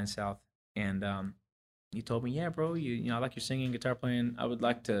 59 South, and he told me, "Yeah, bro, I like your singing, guitar playing. I would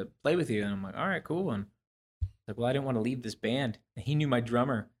like to play with you." And I'm like, "All right, cool." And like, well, I didn't want to leave this band. And he knew my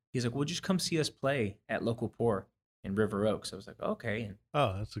drummer. He's like, "Well, just come see us play at Local Pour in River Oaks." I was like, "Okay." And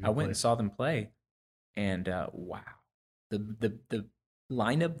Oh, that's a I good went and place. saw them play, and wow, the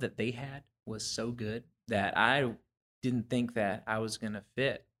lineup that they had was so good that I didn't think that I was gonna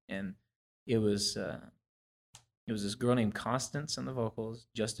fit. And it was it was this girl named Constance on the vocals,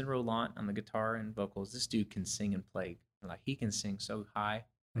 Justin Roland on the guitar and vocals. This dude can sing and play. Like he can sing so high.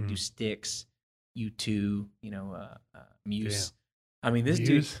 Like do Mhm. Styx, U2, Damn. Muse. I mean, this dude.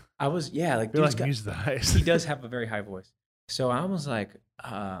 Muse? Like I feel dude's like got. Muse is the highest. He does have a very high voice. So I was like,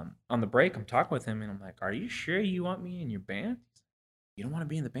 on the break, I'm talking with him, and I'm like, "Are you sure you want me in your band? You don't want to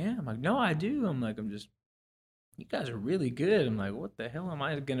be in the band?" I'm like, "No, I do." I'm like, you guys are really good. I'm like, "What the hell am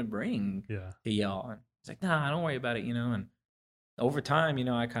I gonna bring Yeah. to y'all?" And he's like, "Nah, don't worry about it." And over time,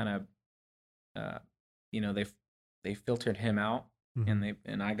 I kind of, uh, they filtered him out, Mhm.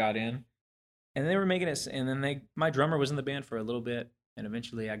 and I got in, and they were making it, and then my drummer was in the band for a little bit, and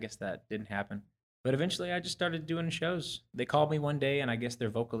eventually, I guess that didn't happen. But eventually, I just started doing shows. They called me one day, and I guess their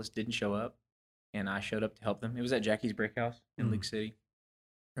vocalist didn't show up, and I showed up to help them. It was at Jackie's Brick House in Mm. League City,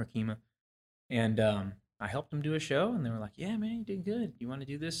 or Kima, and I helped them do a show, and they were like, "Yeah, man, you did good. You want to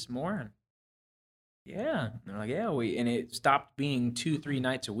do this more?" And yeah. And they're like, yeah, and it stopped being 2, 3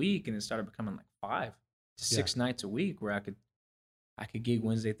 nights a week, and it started becoming like 5 to Yeah. 6 nights a week where I could gig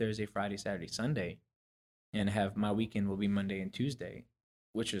Wednesday, Thursday, Friday, Saturday, Sunday, and have my weekend will be Monday and Tuesday,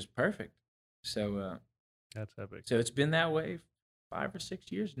 which is perfect. So That's epic. so it's been that way 5 or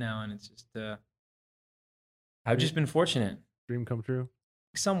 6 years now, and it's just I've Dream, just been fortunate, dream come true.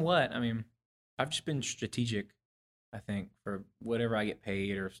 somewhat. I mean, I've just been strategic. I think for whatever I get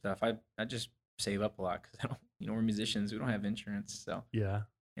paid or stuff, I just save up a lot because I don't, we're musicians, we don't have insurance, so. Yeah.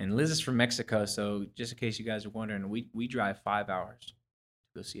 And Liz is from Mexico, so just in case you guys are wondering, we drive 5 hours to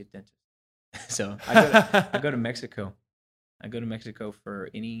go see a dentist. So I go to Mexico. I go to Mexico for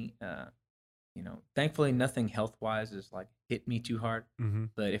any thankfully nothing health wise is like hit me too hard. Mhm.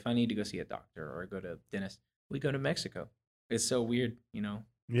 But if I need to go see a doctor or go to a dentist, we go to Mexico. It's so weird.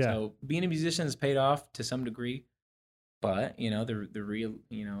 Yeah. So being a musician has paid off to some degree, but the real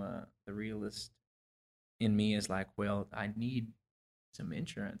the realist in me is like, well, I need some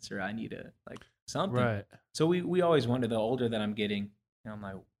insurance or I need a like something. Right. So we always wonder the older that I'm getting, I'm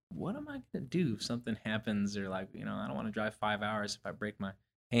like, what am I gonna do if something happens or like, I don't want to drive 5 hours if I break my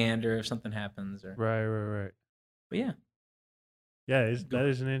hand or if something happens or Right. but yeah, Yeah, go. that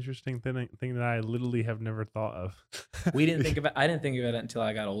is an interesting thing that I literally have never thought of. We didn't think about I didn't think of it until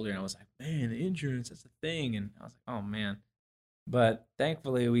I got older and I was like, man, the insurance, that's the thing. And I was like, oh man. But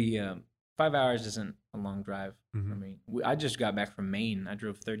thankfully we 5 hours isn't a long drive for Mhm. me. I just got back from Maine. I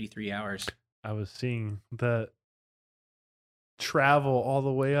drove 33 hours. I was seeing the travel all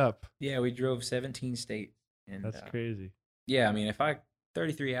the way up. Yeah, we drove 17 states. And That's crazy. yeah, I mean, if I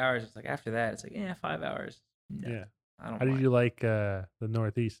 33 hours, it's like after that, it's like, yeah, 5 hours. Nothing. Yeah. I don't How did mind. you like the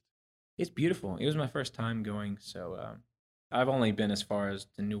Northeast? It's beautiful. It was my first time going, so I've only been as far as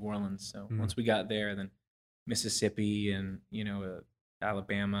to New Orleans. So Mm. once we got there, then Mississippi and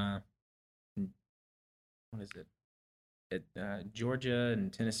Alabama, and what is it? at Georgia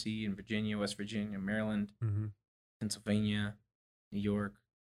and Tennessee and Virginia, West Virginia, Maryland, Mm-hmm. Pennsylvania, New York,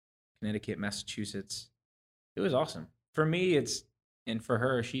 Connecticut, Massachusetts. It was awesome. For me, and for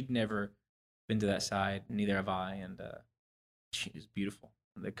her, she'd never been to that side. Neither have I, and she was beautiful.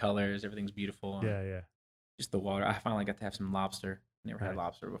 The colors, everything's beautiful. And Yeah. just the water. I finally got to have some lobster. Never had Nice.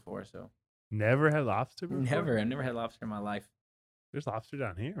 lobster before, so Never had lobster before? never. I never had lobster in my life. There's lobster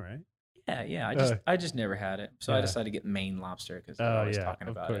down here, right? Yeah. Uh, I just never had it. So I yeah. decided to get Maine lobster because they're Oh, always yeah. talking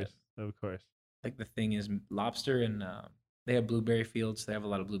Of about course. it. Of course. Like the thing is lobster and they have blueberry fields. They have a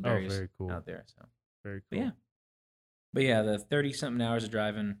lot of blueberries very cool. out there. So Very but cool. yeah, the 30-something hours of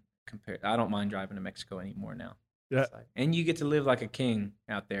driving I don't mind driving to Mexico anymore now. Yeah. It's like, and you get to live like a king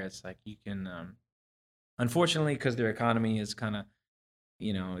out there. It's like you can unfortunately because their economy is kind of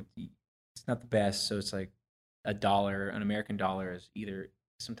it's not the best, so it's like an American dollar is either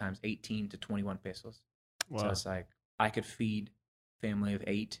sometimes 18 to 21 pesos. So Wow. it's like I could feed a family of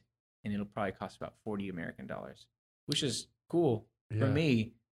 8 and it'll probably cost about 40 American dollars, which is cool for Yeah.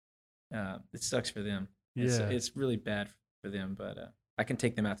 me. It sucks for them. Yeah. It's really bad for them, but I can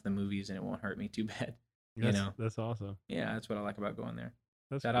take them out to the movies and it won't hurt me too bad. That's awesome. Yeah, that's what I like about going there.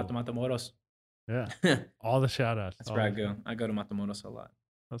 That's Shout out to cool. Matamoros. Yeah. That's All the shout outs. where I go. I go to Matamoros a lot.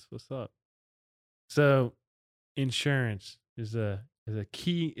 That's what's up. So insurance is a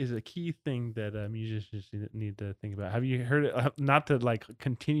key thing that musicians need to think about. Have you heard it? Not to like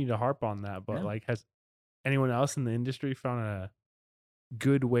continue to harp on that, but No. like has anyone else in the industry found a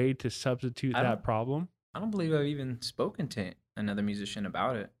good way to substitute I that don't- problem? I don't believe I've even spoken to another musician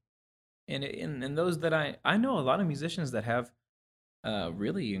about it. And those that I know a lot of musicians that have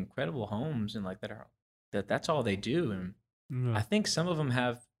really incredible homes and like that's all they do. And No. I think some of them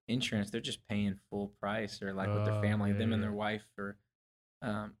have insurance. They're just paying full price or like with their Oh, family, yeah, them and yeah. their wife or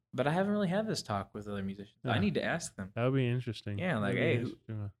but I haven't really had this talk with other musicians. I Yeah. need to ask them. That would be interesting. Yeah, like, That'd be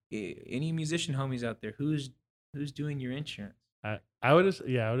hey, interesting. any musician homies out there, who's doing your insurance? I would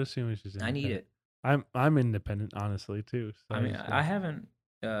assume it's just I need independent. it. I'm independent, honestly, too. So I mean, just, I haven't.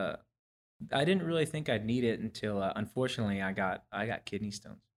 I didn't really think I'd need it until, unfortunately, I got kidney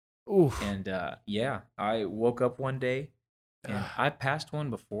stones. oof. And yeah, I woke up one day, and I passed one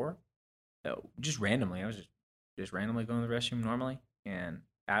before, just randomly. I was just randomly going to the restroom normally, and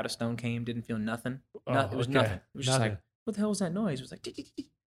out a stone came. Didn't feel nothing. It was okay. nothing. It was just like, Nothing. what the hell was that noise? It was like,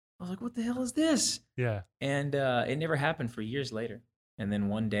 I was like, what the hell is this? Yeah. And it never happened for years later. And then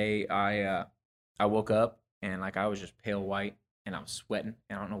one day I woke up and like I was just pale white and I was sweating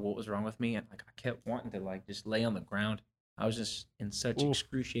and I don't know what was wrong with me and like I kept wanting to like just lay on the ground. I was just in such Oof.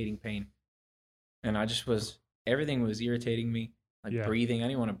 excruciating pain. And I just was everything was irritating me, like Yeah. breathing. I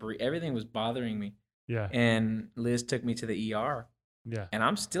didn't want to breathe. Everything was bothering me. Yeah. And Liz took me to the ER Yeah. and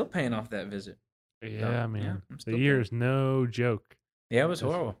I'm still paying off that visit. Yeah, yeah, man. I'm The still year paying. is no joke. Yeah, it was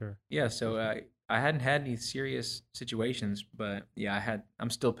That's for horrible. sure. Yeah, so I hadn't had any serious situations, but yeah, I'm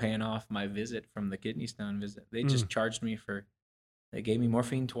still paying off my visit from the kidney stone visit. They just charged me they gave me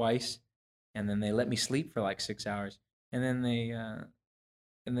morphine twice, and then they let me sleep for like 6 hours, and then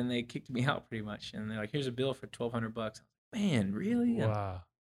they kicked me out pretty much, and they're like, "Here's a bill for $1,200." Man, really? Wow.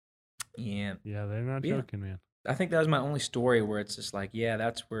 Yeah, Yeah, they're not Yeah. joking, man. I think that was my only story where it's just like, yeah,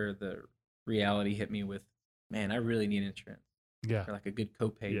 that's where the reality hit me with, man, I really need insurance Yeah. for like a good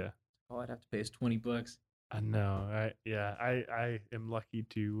copay. Yeah. All I'd have to pay is $20. I know. I am lucky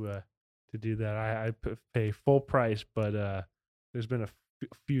to do that. I pay full price, but there's been a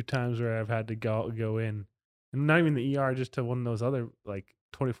few times where I've had to go in, and not even the ER, just to one of those other like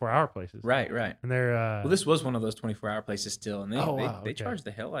 24-hour places. Right. And they're Well, this was one of those 24-hour places still, and they Oh, wow, they okay. charge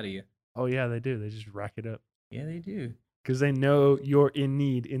the hell out of you. oh yeah, they do. They just rack it up Yeah, they do. because they know you're in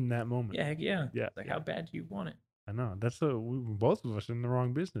need in that moment. Yeah, heck yeah. Yeah, Like, yeah. how bad do you want it? I know. That's both of us are in the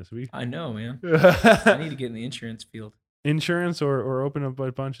wrong business. We I know, man. I need to get in the insurance field. insurance or open up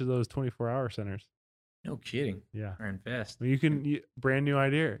a bunch of those 24-hour centers. No kidding. Yeah. Or invest. You can brand new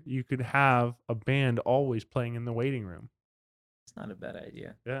idea. You could have a band always playing in the waiting room. It's not a bad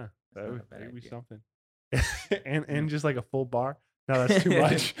idea. Yeah, That's not a that bad would be idea. something. and just like a full bar. No, that's too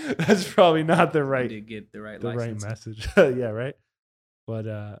much. That's probably not the You right need to get the right the license. right message. Yeah, right. But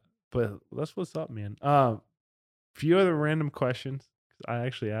that's what's up, man. Few other random questions. 'Cause I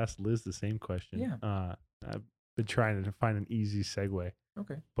actually asked Liz the same question. Yeah. I've been trying to find an easy segue,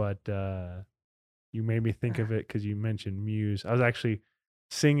 Okay. but you made me think of it because you mentioned Muse. I was actually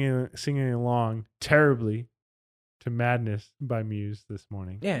singing along terribly to Madness by Muse this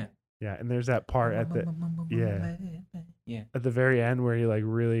morning. Yeah. Yeah, and there's that part at the Yeah. at the very end where he like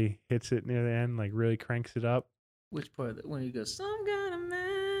really hits it near the end, like really cranks it up. Which part? When he goes, some kind of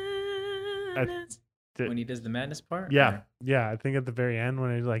madness. when he does the madness part? Yeah, Or- yeah. I think at the very end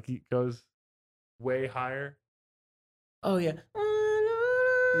when he goes way higher. Oh yeah.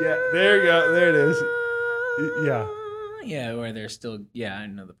 Yeah, there you go. There it is. Yeah. Yeah, where they're still. Yeah, I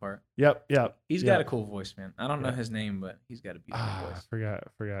know the part. Yep. He's got a cool voice, man. I don't know Yeah. his name, but he's got a beautiful I voice.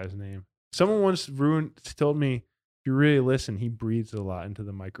 forgot his name. Someone once told me if you really listen, he breathes a lot into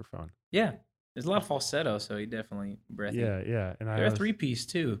the microphone. Yeah, there's a lot of falsetto, so he definitely breathy. Yeah. And they're a 3-piece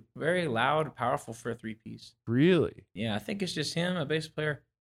too. Very loud, powerful for a 3-piece. Really? Yeah, I think it's just him, a bass player,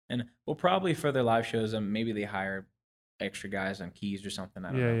 and well, probably for their live shows, maybe they hire extra guys on keys or something.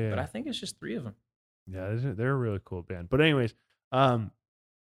 I don't know, but I think it's just 3 of them. Yeah, they're a really cool band. But anyways,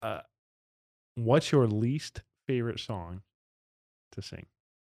 what's your least favorite song to sing?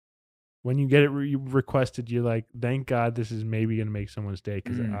 When you get it requested, you're like, thank God this is maybe gonna make someone's day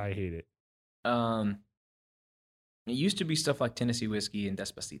because I hate it. It used to be stuff like Tennessee Whiskey and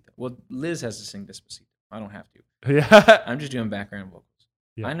Despacito. Well, Liz has to sing Despacito. I don't have to. Yeah. I'm just doing background vocals.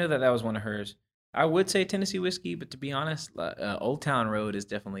 Yeah. I know that was one of hers. I would say Tennessee Whiskey, but to be honest, Old Town Road is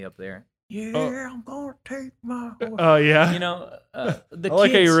definitely up there. Yeah, I'm gonna take my horse. Oh yeah. You know, I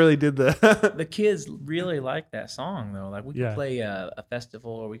like how you really did that. The kids really like that song though. Like we could Yeah. play a festival,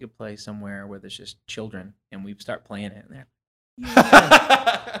 or we could play somewhere where there's just children, and we start playing it. And they're,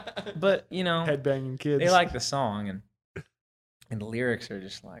 yeah. But you know, Headbanging kids. they like the song, and the lyrics are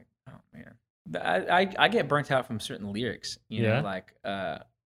just like, oh man. I get burnt out from certain lyrics. You know, like the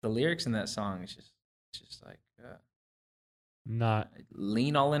lyrics in that song is just like. Not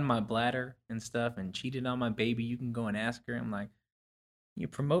lean all in my bladder and stuff, and cheated on my baby. You can go and ask her. I'm like, you're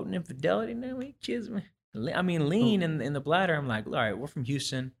promoting infidelity now, kids. I mean, lean in the bladder. I'm like, all right, we're from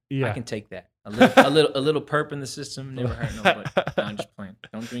Houston. Yeah. I can take that. A little perp in the system never hurt nobody. No, I'm just playing.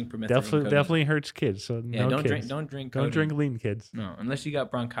 Don't drink permethazine. Definitely hurts kids. So yeah, no kids. don't drink. Don't drink lean, kids. No, unless you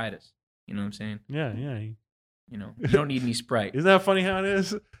got bronchitis. You know what I'm saying? Yeah. You know, you don't need any Sprite. Isn't that funny how it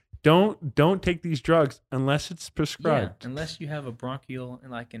is? Don't take these drugs unless it's prescribed. Yeah, unless you have a bronchial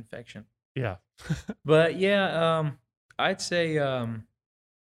infection. Yeah. But yeah, I'd say Old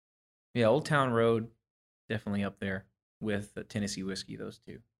Town Road definitely up there with Tennessee Whiskey, those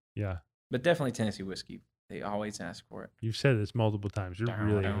two. Yeah. But definitely Tennessee Whiskey. They always ask for it. You've said this multiple times. You're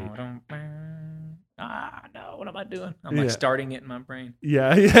really no, what am I doing? I'm like starting it in my brain.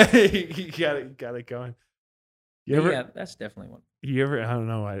 Yeah. You got it going. Yeah, that's definitely one. You ever? I don't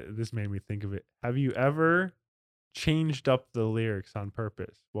know. This made me think of it. Have you ever changed up the lyrics on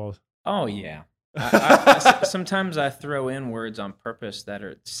purpose? Well, oh yeah. Sometimes I throw in words on purpose that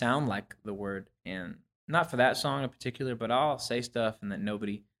sound like the word, and not for that song in particular, but I'll say stuff and that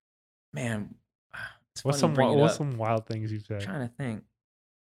nobody. Man, it's what's funny some wild things you've said? I'm trying to think.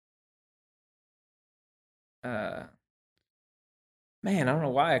 Man, I don't know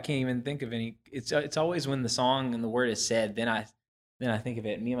why I can't even think of any. It's always when the song and the word is said, then I think of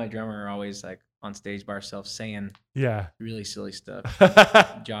it. Me and my drummer are always like on stage by ourselves saying really silly stuff.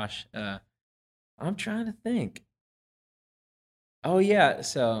 Josh, I'm trying to think. Oh yeah,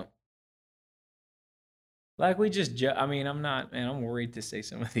 so like we just I'm worried to say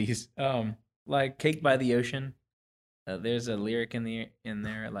some of these. Like Cake by the Ocean. There's a lyric in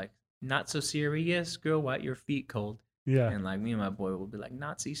there like, not so serious, girl, why your feet cold. Yeah. And like me and my boy will be like,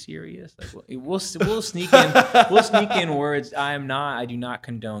 Nazi serious. Like we'll sneak in words. I do not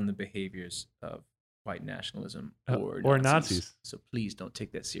condone the behaviors of white nationalism or Nazis. So please don't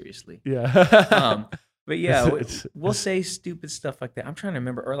take that seriously. Yeah. But yeah, we'll say stupid stuff like that. I'm trying to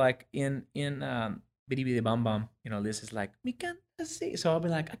remember, or like in Bitty Bitty Bum Bum, Liz is like, me cannot see. So I'll be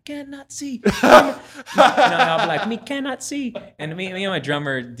like, I cannot see. I'll be like, me cannot see. And me and my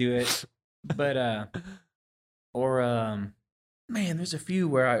drummer do it. But man, there's a few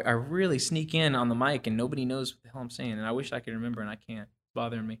where I really sneak in on the mic and nobody knows what the hell I'm saying, and I wish I could remember and I can't. It's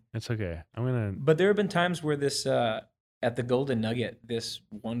bothering me. It's okay. But there have been times where this at the Golden Nugget, this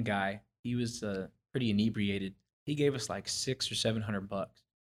one guy, he was pretty inebriated. He gave us like $600 or $700.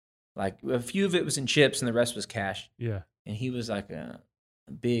 Like a few of it was in chips and the rest was cash. Yeah. And he was like a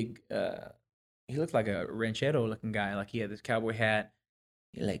big. He looked like a ranchero looking guy. Like he had this cowboy hat.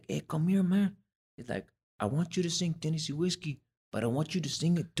 He's like, hey, come here, man. He's like, I want you to sing Tennessee Whiskey, but I want you to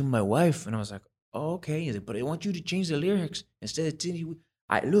sing it to my wife. And I was like, oh, okay. He's like, but I want you to change the lyrics instead of Tennessee.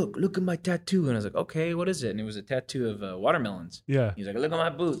 Look at my tattoo. And I was like, okay, what is it? And it was a tattoo of watermelons. Yeah. He's like, look at my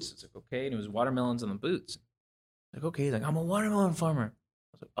boots. I was like, okay. And it was watermelons on the boots. Like, okay. He's like, I'm a watermelon farmer.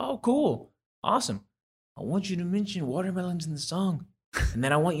 I was like, oh, cool. Awesome. I want you to mention watermelons in the song. And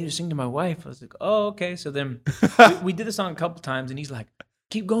then I want you to sing to my wife. I was like, oh, okay. So then we did the song a couple times, and he's like,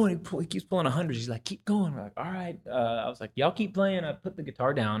 keep going. He keeps pulling 100s. He's like, keep going. We're like, all right. I was like, y'all keep playing. I put the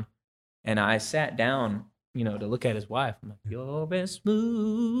guitar down. And I sat down, to look at his wife. I'm like, you're very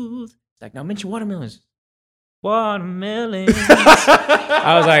smooth. It's like, now mention watermelons. Watermelons.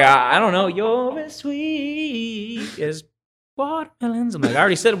 I was like, I don't know. You're as sweet as watermelons. I'm like, I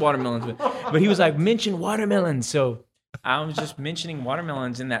already said watermelons, but he was like, mention watermelons. So I was just mentioning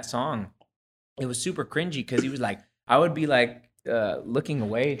watermelons in that song. It was super cringy because he was like, I would be like looking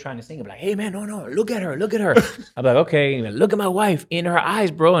away, trying to sing. I'm like, hey man, no, look at her. I'm like, okay, look at my wife in her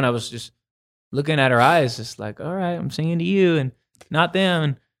eyes, bro. And I was just looking at her eyes, just like, all right, I'm singing to you and not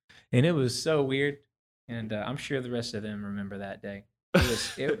them. And it was so weird. And I'm sure the rest of them remember that day.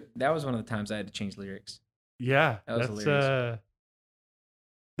 That was one of the times I had to change lyrics. Yeah, That was hilarious.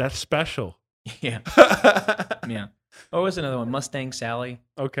 That's special. Yeah. Yeah. Or what's another one? Mustang Sally.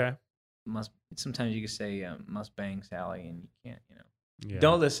 Okay. Sometimes you can say must bang Sally, and you can't. Yeah.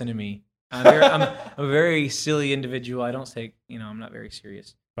 Don't listen to me. I'm a very silly individual. I don't say, I'm not very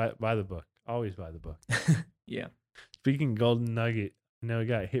serious. Buy the book. Always buy the book. Yeah. Speaking of Golden Nugget, I know it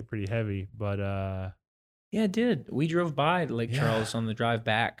got hit pretty heavy, but yeah, it did. We drove by Lake Charles on the drive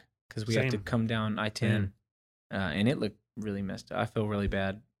back because we had to come down I-10, and it looked really messed up. I feel really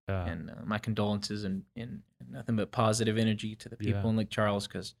bad, and my condolences and nothing but positive energy to the people in Lake Charles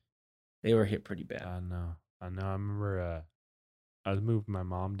because they were hit pretty bad. I know. I remember I was moving my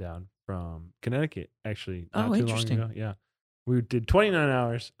mom down from Connecticut, actually, not too long ago. Yeah. We did 29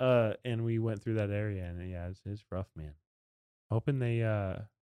 hours, and we went through that area, and it's rough, man. Hoping they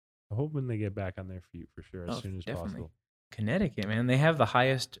get back on their feet for sure as soon as possible. Connecticut, man, they have the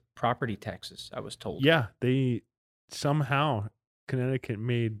highest property taxes, I was told. Yeah, they somehow Connecticut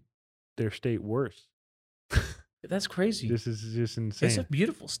made their state worse. That's crazy. This is just insane. It's a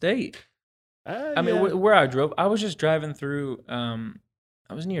beautiful state. I mean, where I drove, I was just driving through.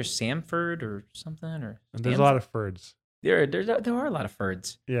 I was near Samford or something, or there's a lot of Fords. There are a lot of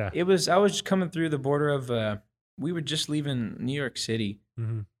Fords. Yeah, I was just coming through the border of. We were just leaving New York City,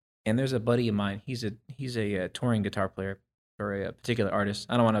 and there's a buddy of mine. He's a touring guitar player for a particular artist.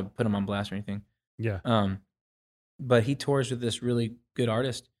 I don't want to put him on blast or anything. Yeah. But he tours with this really good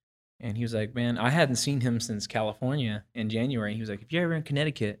artist, and he was like, "Man, I hadn't seen him since California in January." He was like, "If you're ever in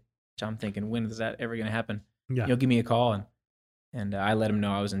Connecticut," which I'm thinking, when is that ever going to happen? Yeah. Give me a call, and I let him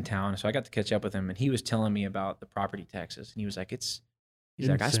know I was in town, so I got to catch up with him, and he was telling me about the property taxes, and he was like, "He's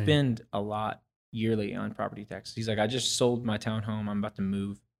like, I spend a lot yearly on property taxes." He's like, "I just sold my townhome. I'm about to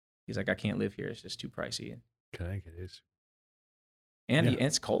move." He's like, "I can't live here. It's just too pricey." Connecticut is, and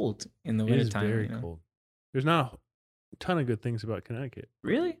it's cold in the wintertime. It's very cold. There's not a ton of good things about Connecticut.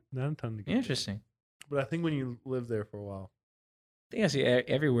 Really? Not a ton of good Interesting. Things. But I think when you live there for a while, I think I see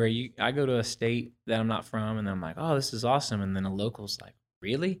everywhere. I go to a state that I'm not from, and I'm like, "Oh, this is awesome," and then a local's like,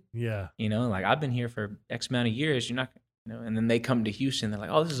 "Really?" Yeah. Like, I've been here for X amount of years. You're not, and then they come to Houston. They're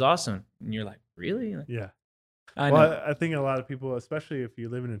like, "Oh, this is awesome," and you're like, "Really?" Like, yeah. I think a lot of people, especially if you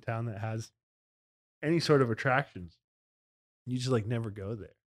live in a town that has any sort of attractions, you just like never go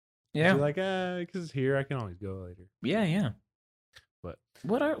there. Yeah. You're like, because it's here, I can always go later. Yeah. But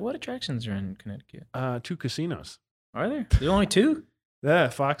what attractions are in Connecticut? 2 casinos. Are there? There's only 2? Yeah,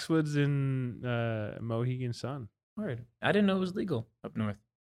 Foxwoods and Mohegan Sun. Word. I didn't know it was legal up north.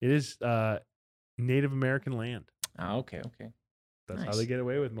 It is Native American land. Oh, okay. That's how they get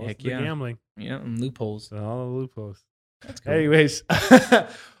away with most of the gambling. Yeah, and loopholes. All the loopholes. That's cool. Anyways,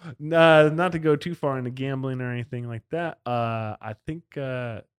 not to go too far into gambling or anything like that. I think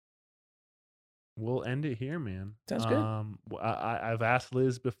we'll end it here, man. Sounds good. I've asked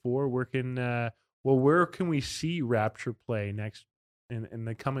Liz before. Where can we see Rapture play next in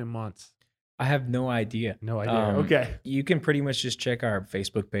the coming months? I have no idea. No idea. Okay. You can pretty much just check our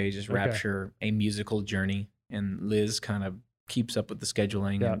Facebook page. It's Rapture, A Musical Journey, and Liz kind of keeps up with the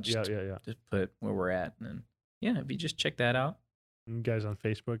scheduling and just put where we're at. And then, if you just check that out. You guys on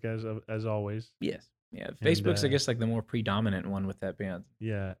Facebook as always. Yes. Yeah. Facebook's, I guess, like the more predominant one with that band.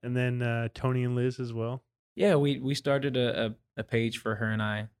 Yeah. And then Tony and Liz as well. Yeah. We started a page for her and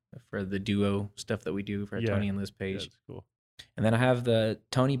I for the duo stuff that we do for Tony and Liz page. That's cool. And then I have the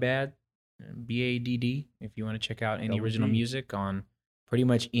Tony Bad, BADD, if you want to check out any original music on pretty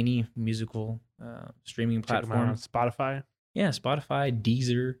much any musical streaming platform. On Spotify. Yeah, Spotify,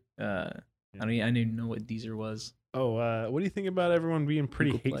 Deezer. I didn't even know what Deezer was. Oh, what do you think about everyone being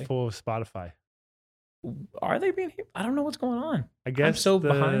pretty hateful of Spotify? Are they being? I don't know what's going on. I guess I'm so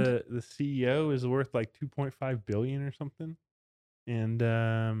behind. The CEO is worth like $2.5 billion or something,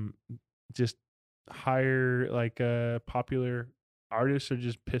 and just hire like popular artists are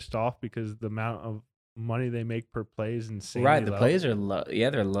just pissed off because the amount of money they make per play is insane. Right, the plays are low.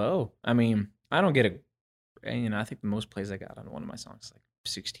 Yeah, they're low. I mean, I don't get it. I think the most plays I got on one of my songs is like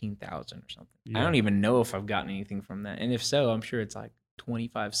 16,000 or something. I Yeah. don't even know if I've gotten anything from that. And if so, I'm sure it's like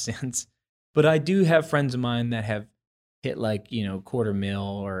 25 cents. But I do have friends of mine that have hit like, quarter mil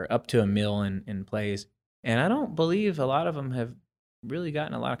or up to a mil in plays. And I don't believe a lot of them have really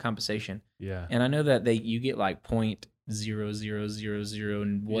gotten a lot of compensation. Yeah. And I know that you get like 0.0000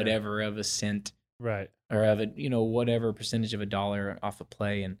 and whatever of a cent, Right. or of a whatever percentage of a dollar off a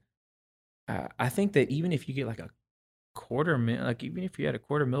play. And I think that even if you get like a quarter mil, like even if you had a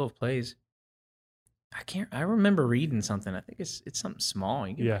quarter mil of plays, I remember reading something. I think it's something small.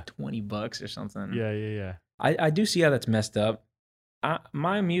 You get like $20 or something. Yeah. I do see how that's messed up.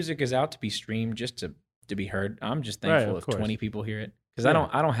 My music is out to be streamed, just to be heard. I'm just thankful if 20 people hear it, because I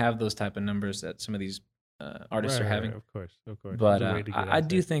don't have those type of numbers that some of these artists are having. Right, of course. But I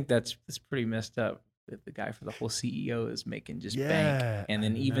do think that's pretty messed up. That the guy for the whole CEO is making just bank, and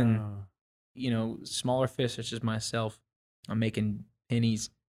then even smaller fish such as myself, I'm making pennies.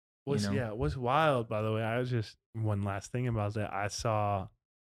 What's wild, by the way, I was just, one last thing about that. I saw,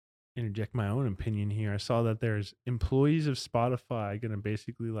 interject my own opinion here. I saw that there's employees of Spotify going to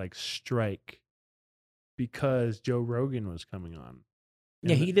basically like strike because Joe Rogan was coming on.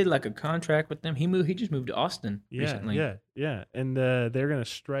 Yeah, he did like a contract with them. He just moved to Austin recently. Yeah. And they're going to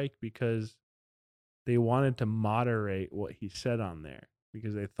strike because they wanted to moderate what he said on there,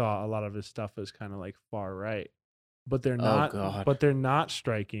 because they thought a lot of his stuff was kind of like far right. But they're not. God. But they're not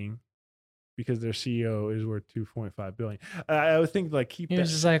striking because their CEO is worth $2.5 billion. I would think like keep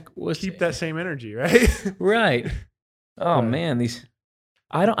that same energy, right? Right. Oh man,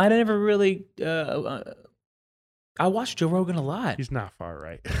 I never really. I watch Joe Rogan a lot. He's not far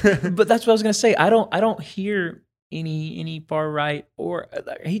right. But that's what I was gonna say. I don't hear any far right, or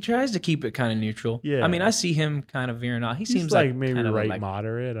he tries to keep it kind of neutral. Yeah. I mean, I see him kind of veering off. He seems like like maybe kind of right like,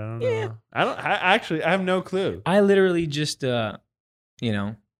 moderate. I don't know. I have no clue. I literally just I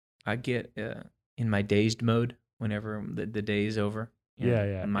get in my dazed mode whenever the day is over.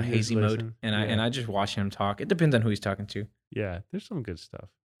 Yeah. In my hazy mode, and I just watch him talk. It depends on who he's talking to. Yeah, there's some good stuff.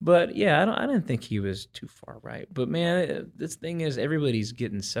 But yeah, I didn't think he was too far right. But man, this thing is, everybody's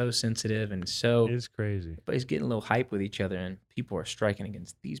getting so sensitive and so it's crazy. But he's getting a little hype with each other, and people are striking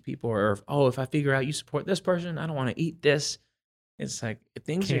against these people. Or if I figure out you support this person, I don't want to eat this. It's like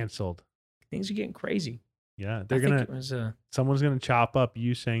things canceled. Things are getting crazy. Yeah, someone's gonna chop up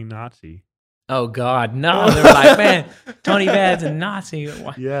you saying Nazi. Oh God, no! They're like, man, Tony Bad's a Nazi.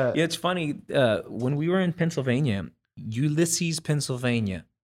 Yeah, it's funny. When we were in Pennsylvania, Ulysses, Pennsylvania.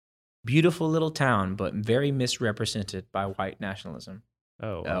 Beautiful little town, but very misrepresented by white nationalism.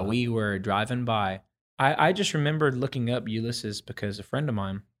 Oh, wow. We were driving by. I just remembered looking up Ulysses because a friend of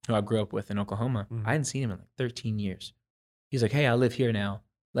mine who I grew up with in Oklahoma, I hadn't seen him in like 13 years. He's like, hey, I live here now.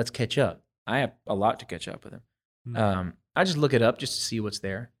 Let's catch up. I have a lot to catch up with him. I just look it up just to see what's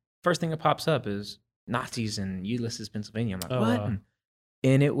there. First thing that pops up is Nazis in Ulysses, Pennsylvania. I'm like, what?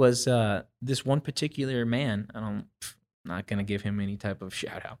 And it was this one particular man. I'm not going to give him any type of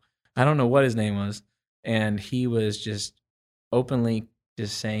shout out. I don't know what his name was, and he was just openly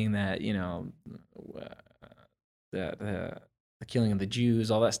just saying that the killing of the Jews,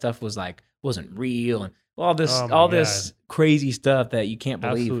 all that stuff wasn't real, and all this crazy stuff that you can't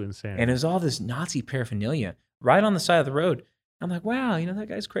believe. Absolute insanity. And it was all this Nazi paraphernalia right on the side of the road. I'm like, wow, that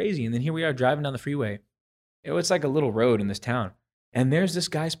guy's crazy. And then here we are driving down the freeway. It's like a little road in this town. And there's this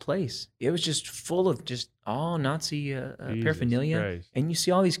guy's place. It was just full of just all Nazi paraphernalia. Christ. And you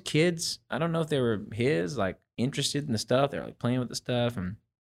see all these kids. I don't know if they were interested in the stuff. They're like playing with the stuff. And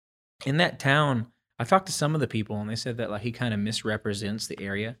in that town, I talked to some of the people, and they said that like he kind of misrepresents the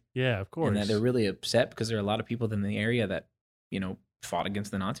area. Yeah, of course. And that they're really upset because there are a lot of people in the area that fought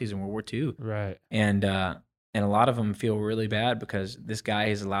against the Nazis in World War II. Right. And a lot of them feel really bad because this guy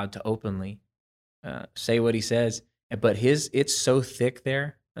is allowed to openly say what he says. But it's so thick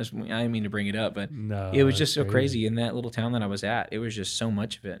there. I didn't mean to bring it up, but it was just so crazy in that little town that I was at. It was just so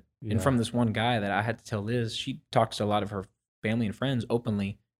much of it. Yeah. And from this one guy that I had to tell Liz, she talks to a lot of her family and friends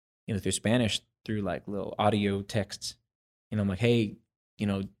openly, through Spanish, through like little audio texts. I'm like, hey,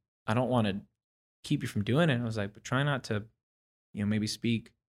 I don't want to keep you from doing it. And I was like, but try not to, maybe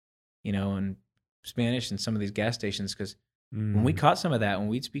speak, in Spanish in some of these gas stations, because when we caught some of that, when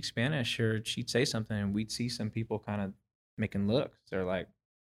we'd speak Spanish or she'd say something and we'd see some people kind of making looks, they're like,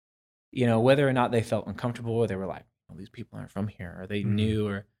 whether or not they felt uncomfortable or they were like, oh, these people aren't from here, or they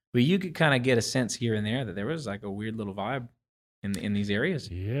knew, but you could kind of get a sense here and there that there was like a weird little vibe in these areas.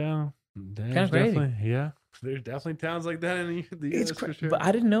 Yeah. Kind of crazy. Yeah. There's definitely towns like that in the US for sure. But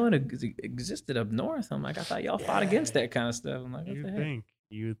I didn't know it existed up north. I'm like, I thought y'all fought against that kind of stuff. I'm like, what the heck?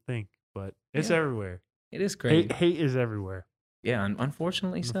 You would think, but it's everywhere. It is crazy. Hate is everywhere. Yeah,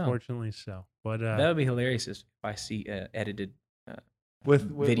 unfortunately so. Unfortunately so. But That would be hilarious if I see edited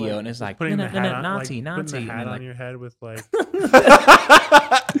with video and it's with like putting the hat on, Nazi, like, putting the and hat then, on like, your head with like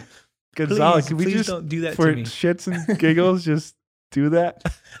please, Gonzalez, can we please just don't do that for to me. shits and giggles just do that?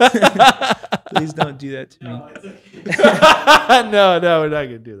 Please don't do that to me. No, we're not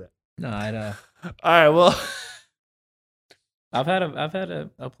gonna do that. No, All right, well, I've had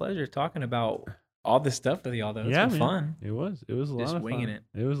a pleasure talking about all this stuff with y'all though. It's been man. fun. It was a lot Just of winging fun. it.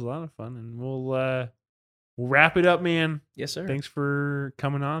 It was a lot of fun, and we'll wrap it up, man. Yes, sir. Thanks for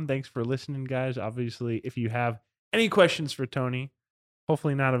coming on. Thanks for listening, guys. Obviously, if you have any questions for Tony,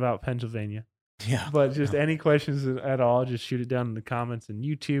 hopefully not about Pennsylvania, Yeah. but just any questions at all, just shoot it down in the comments on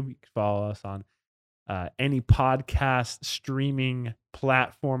YouTube. You can follow us on any podcast streaming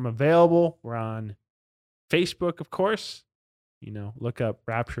platform available. We're on Facebook, of course. Look up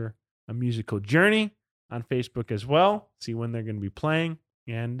Rapture, A Musical Journey on Facebook as well. See when they're going to be playing.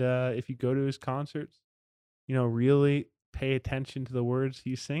 And if you go to his concerts, really pay attention to the words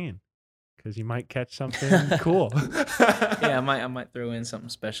he's saying, because you might catch something cool. Yeah, I might throw in something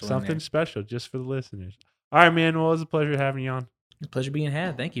special. Something special just for the listeners. All right, man. Well, it was a pleasure having you on. It's a pleasure being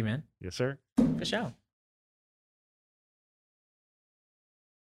had. Thank you, man. Yes, sir. For sure.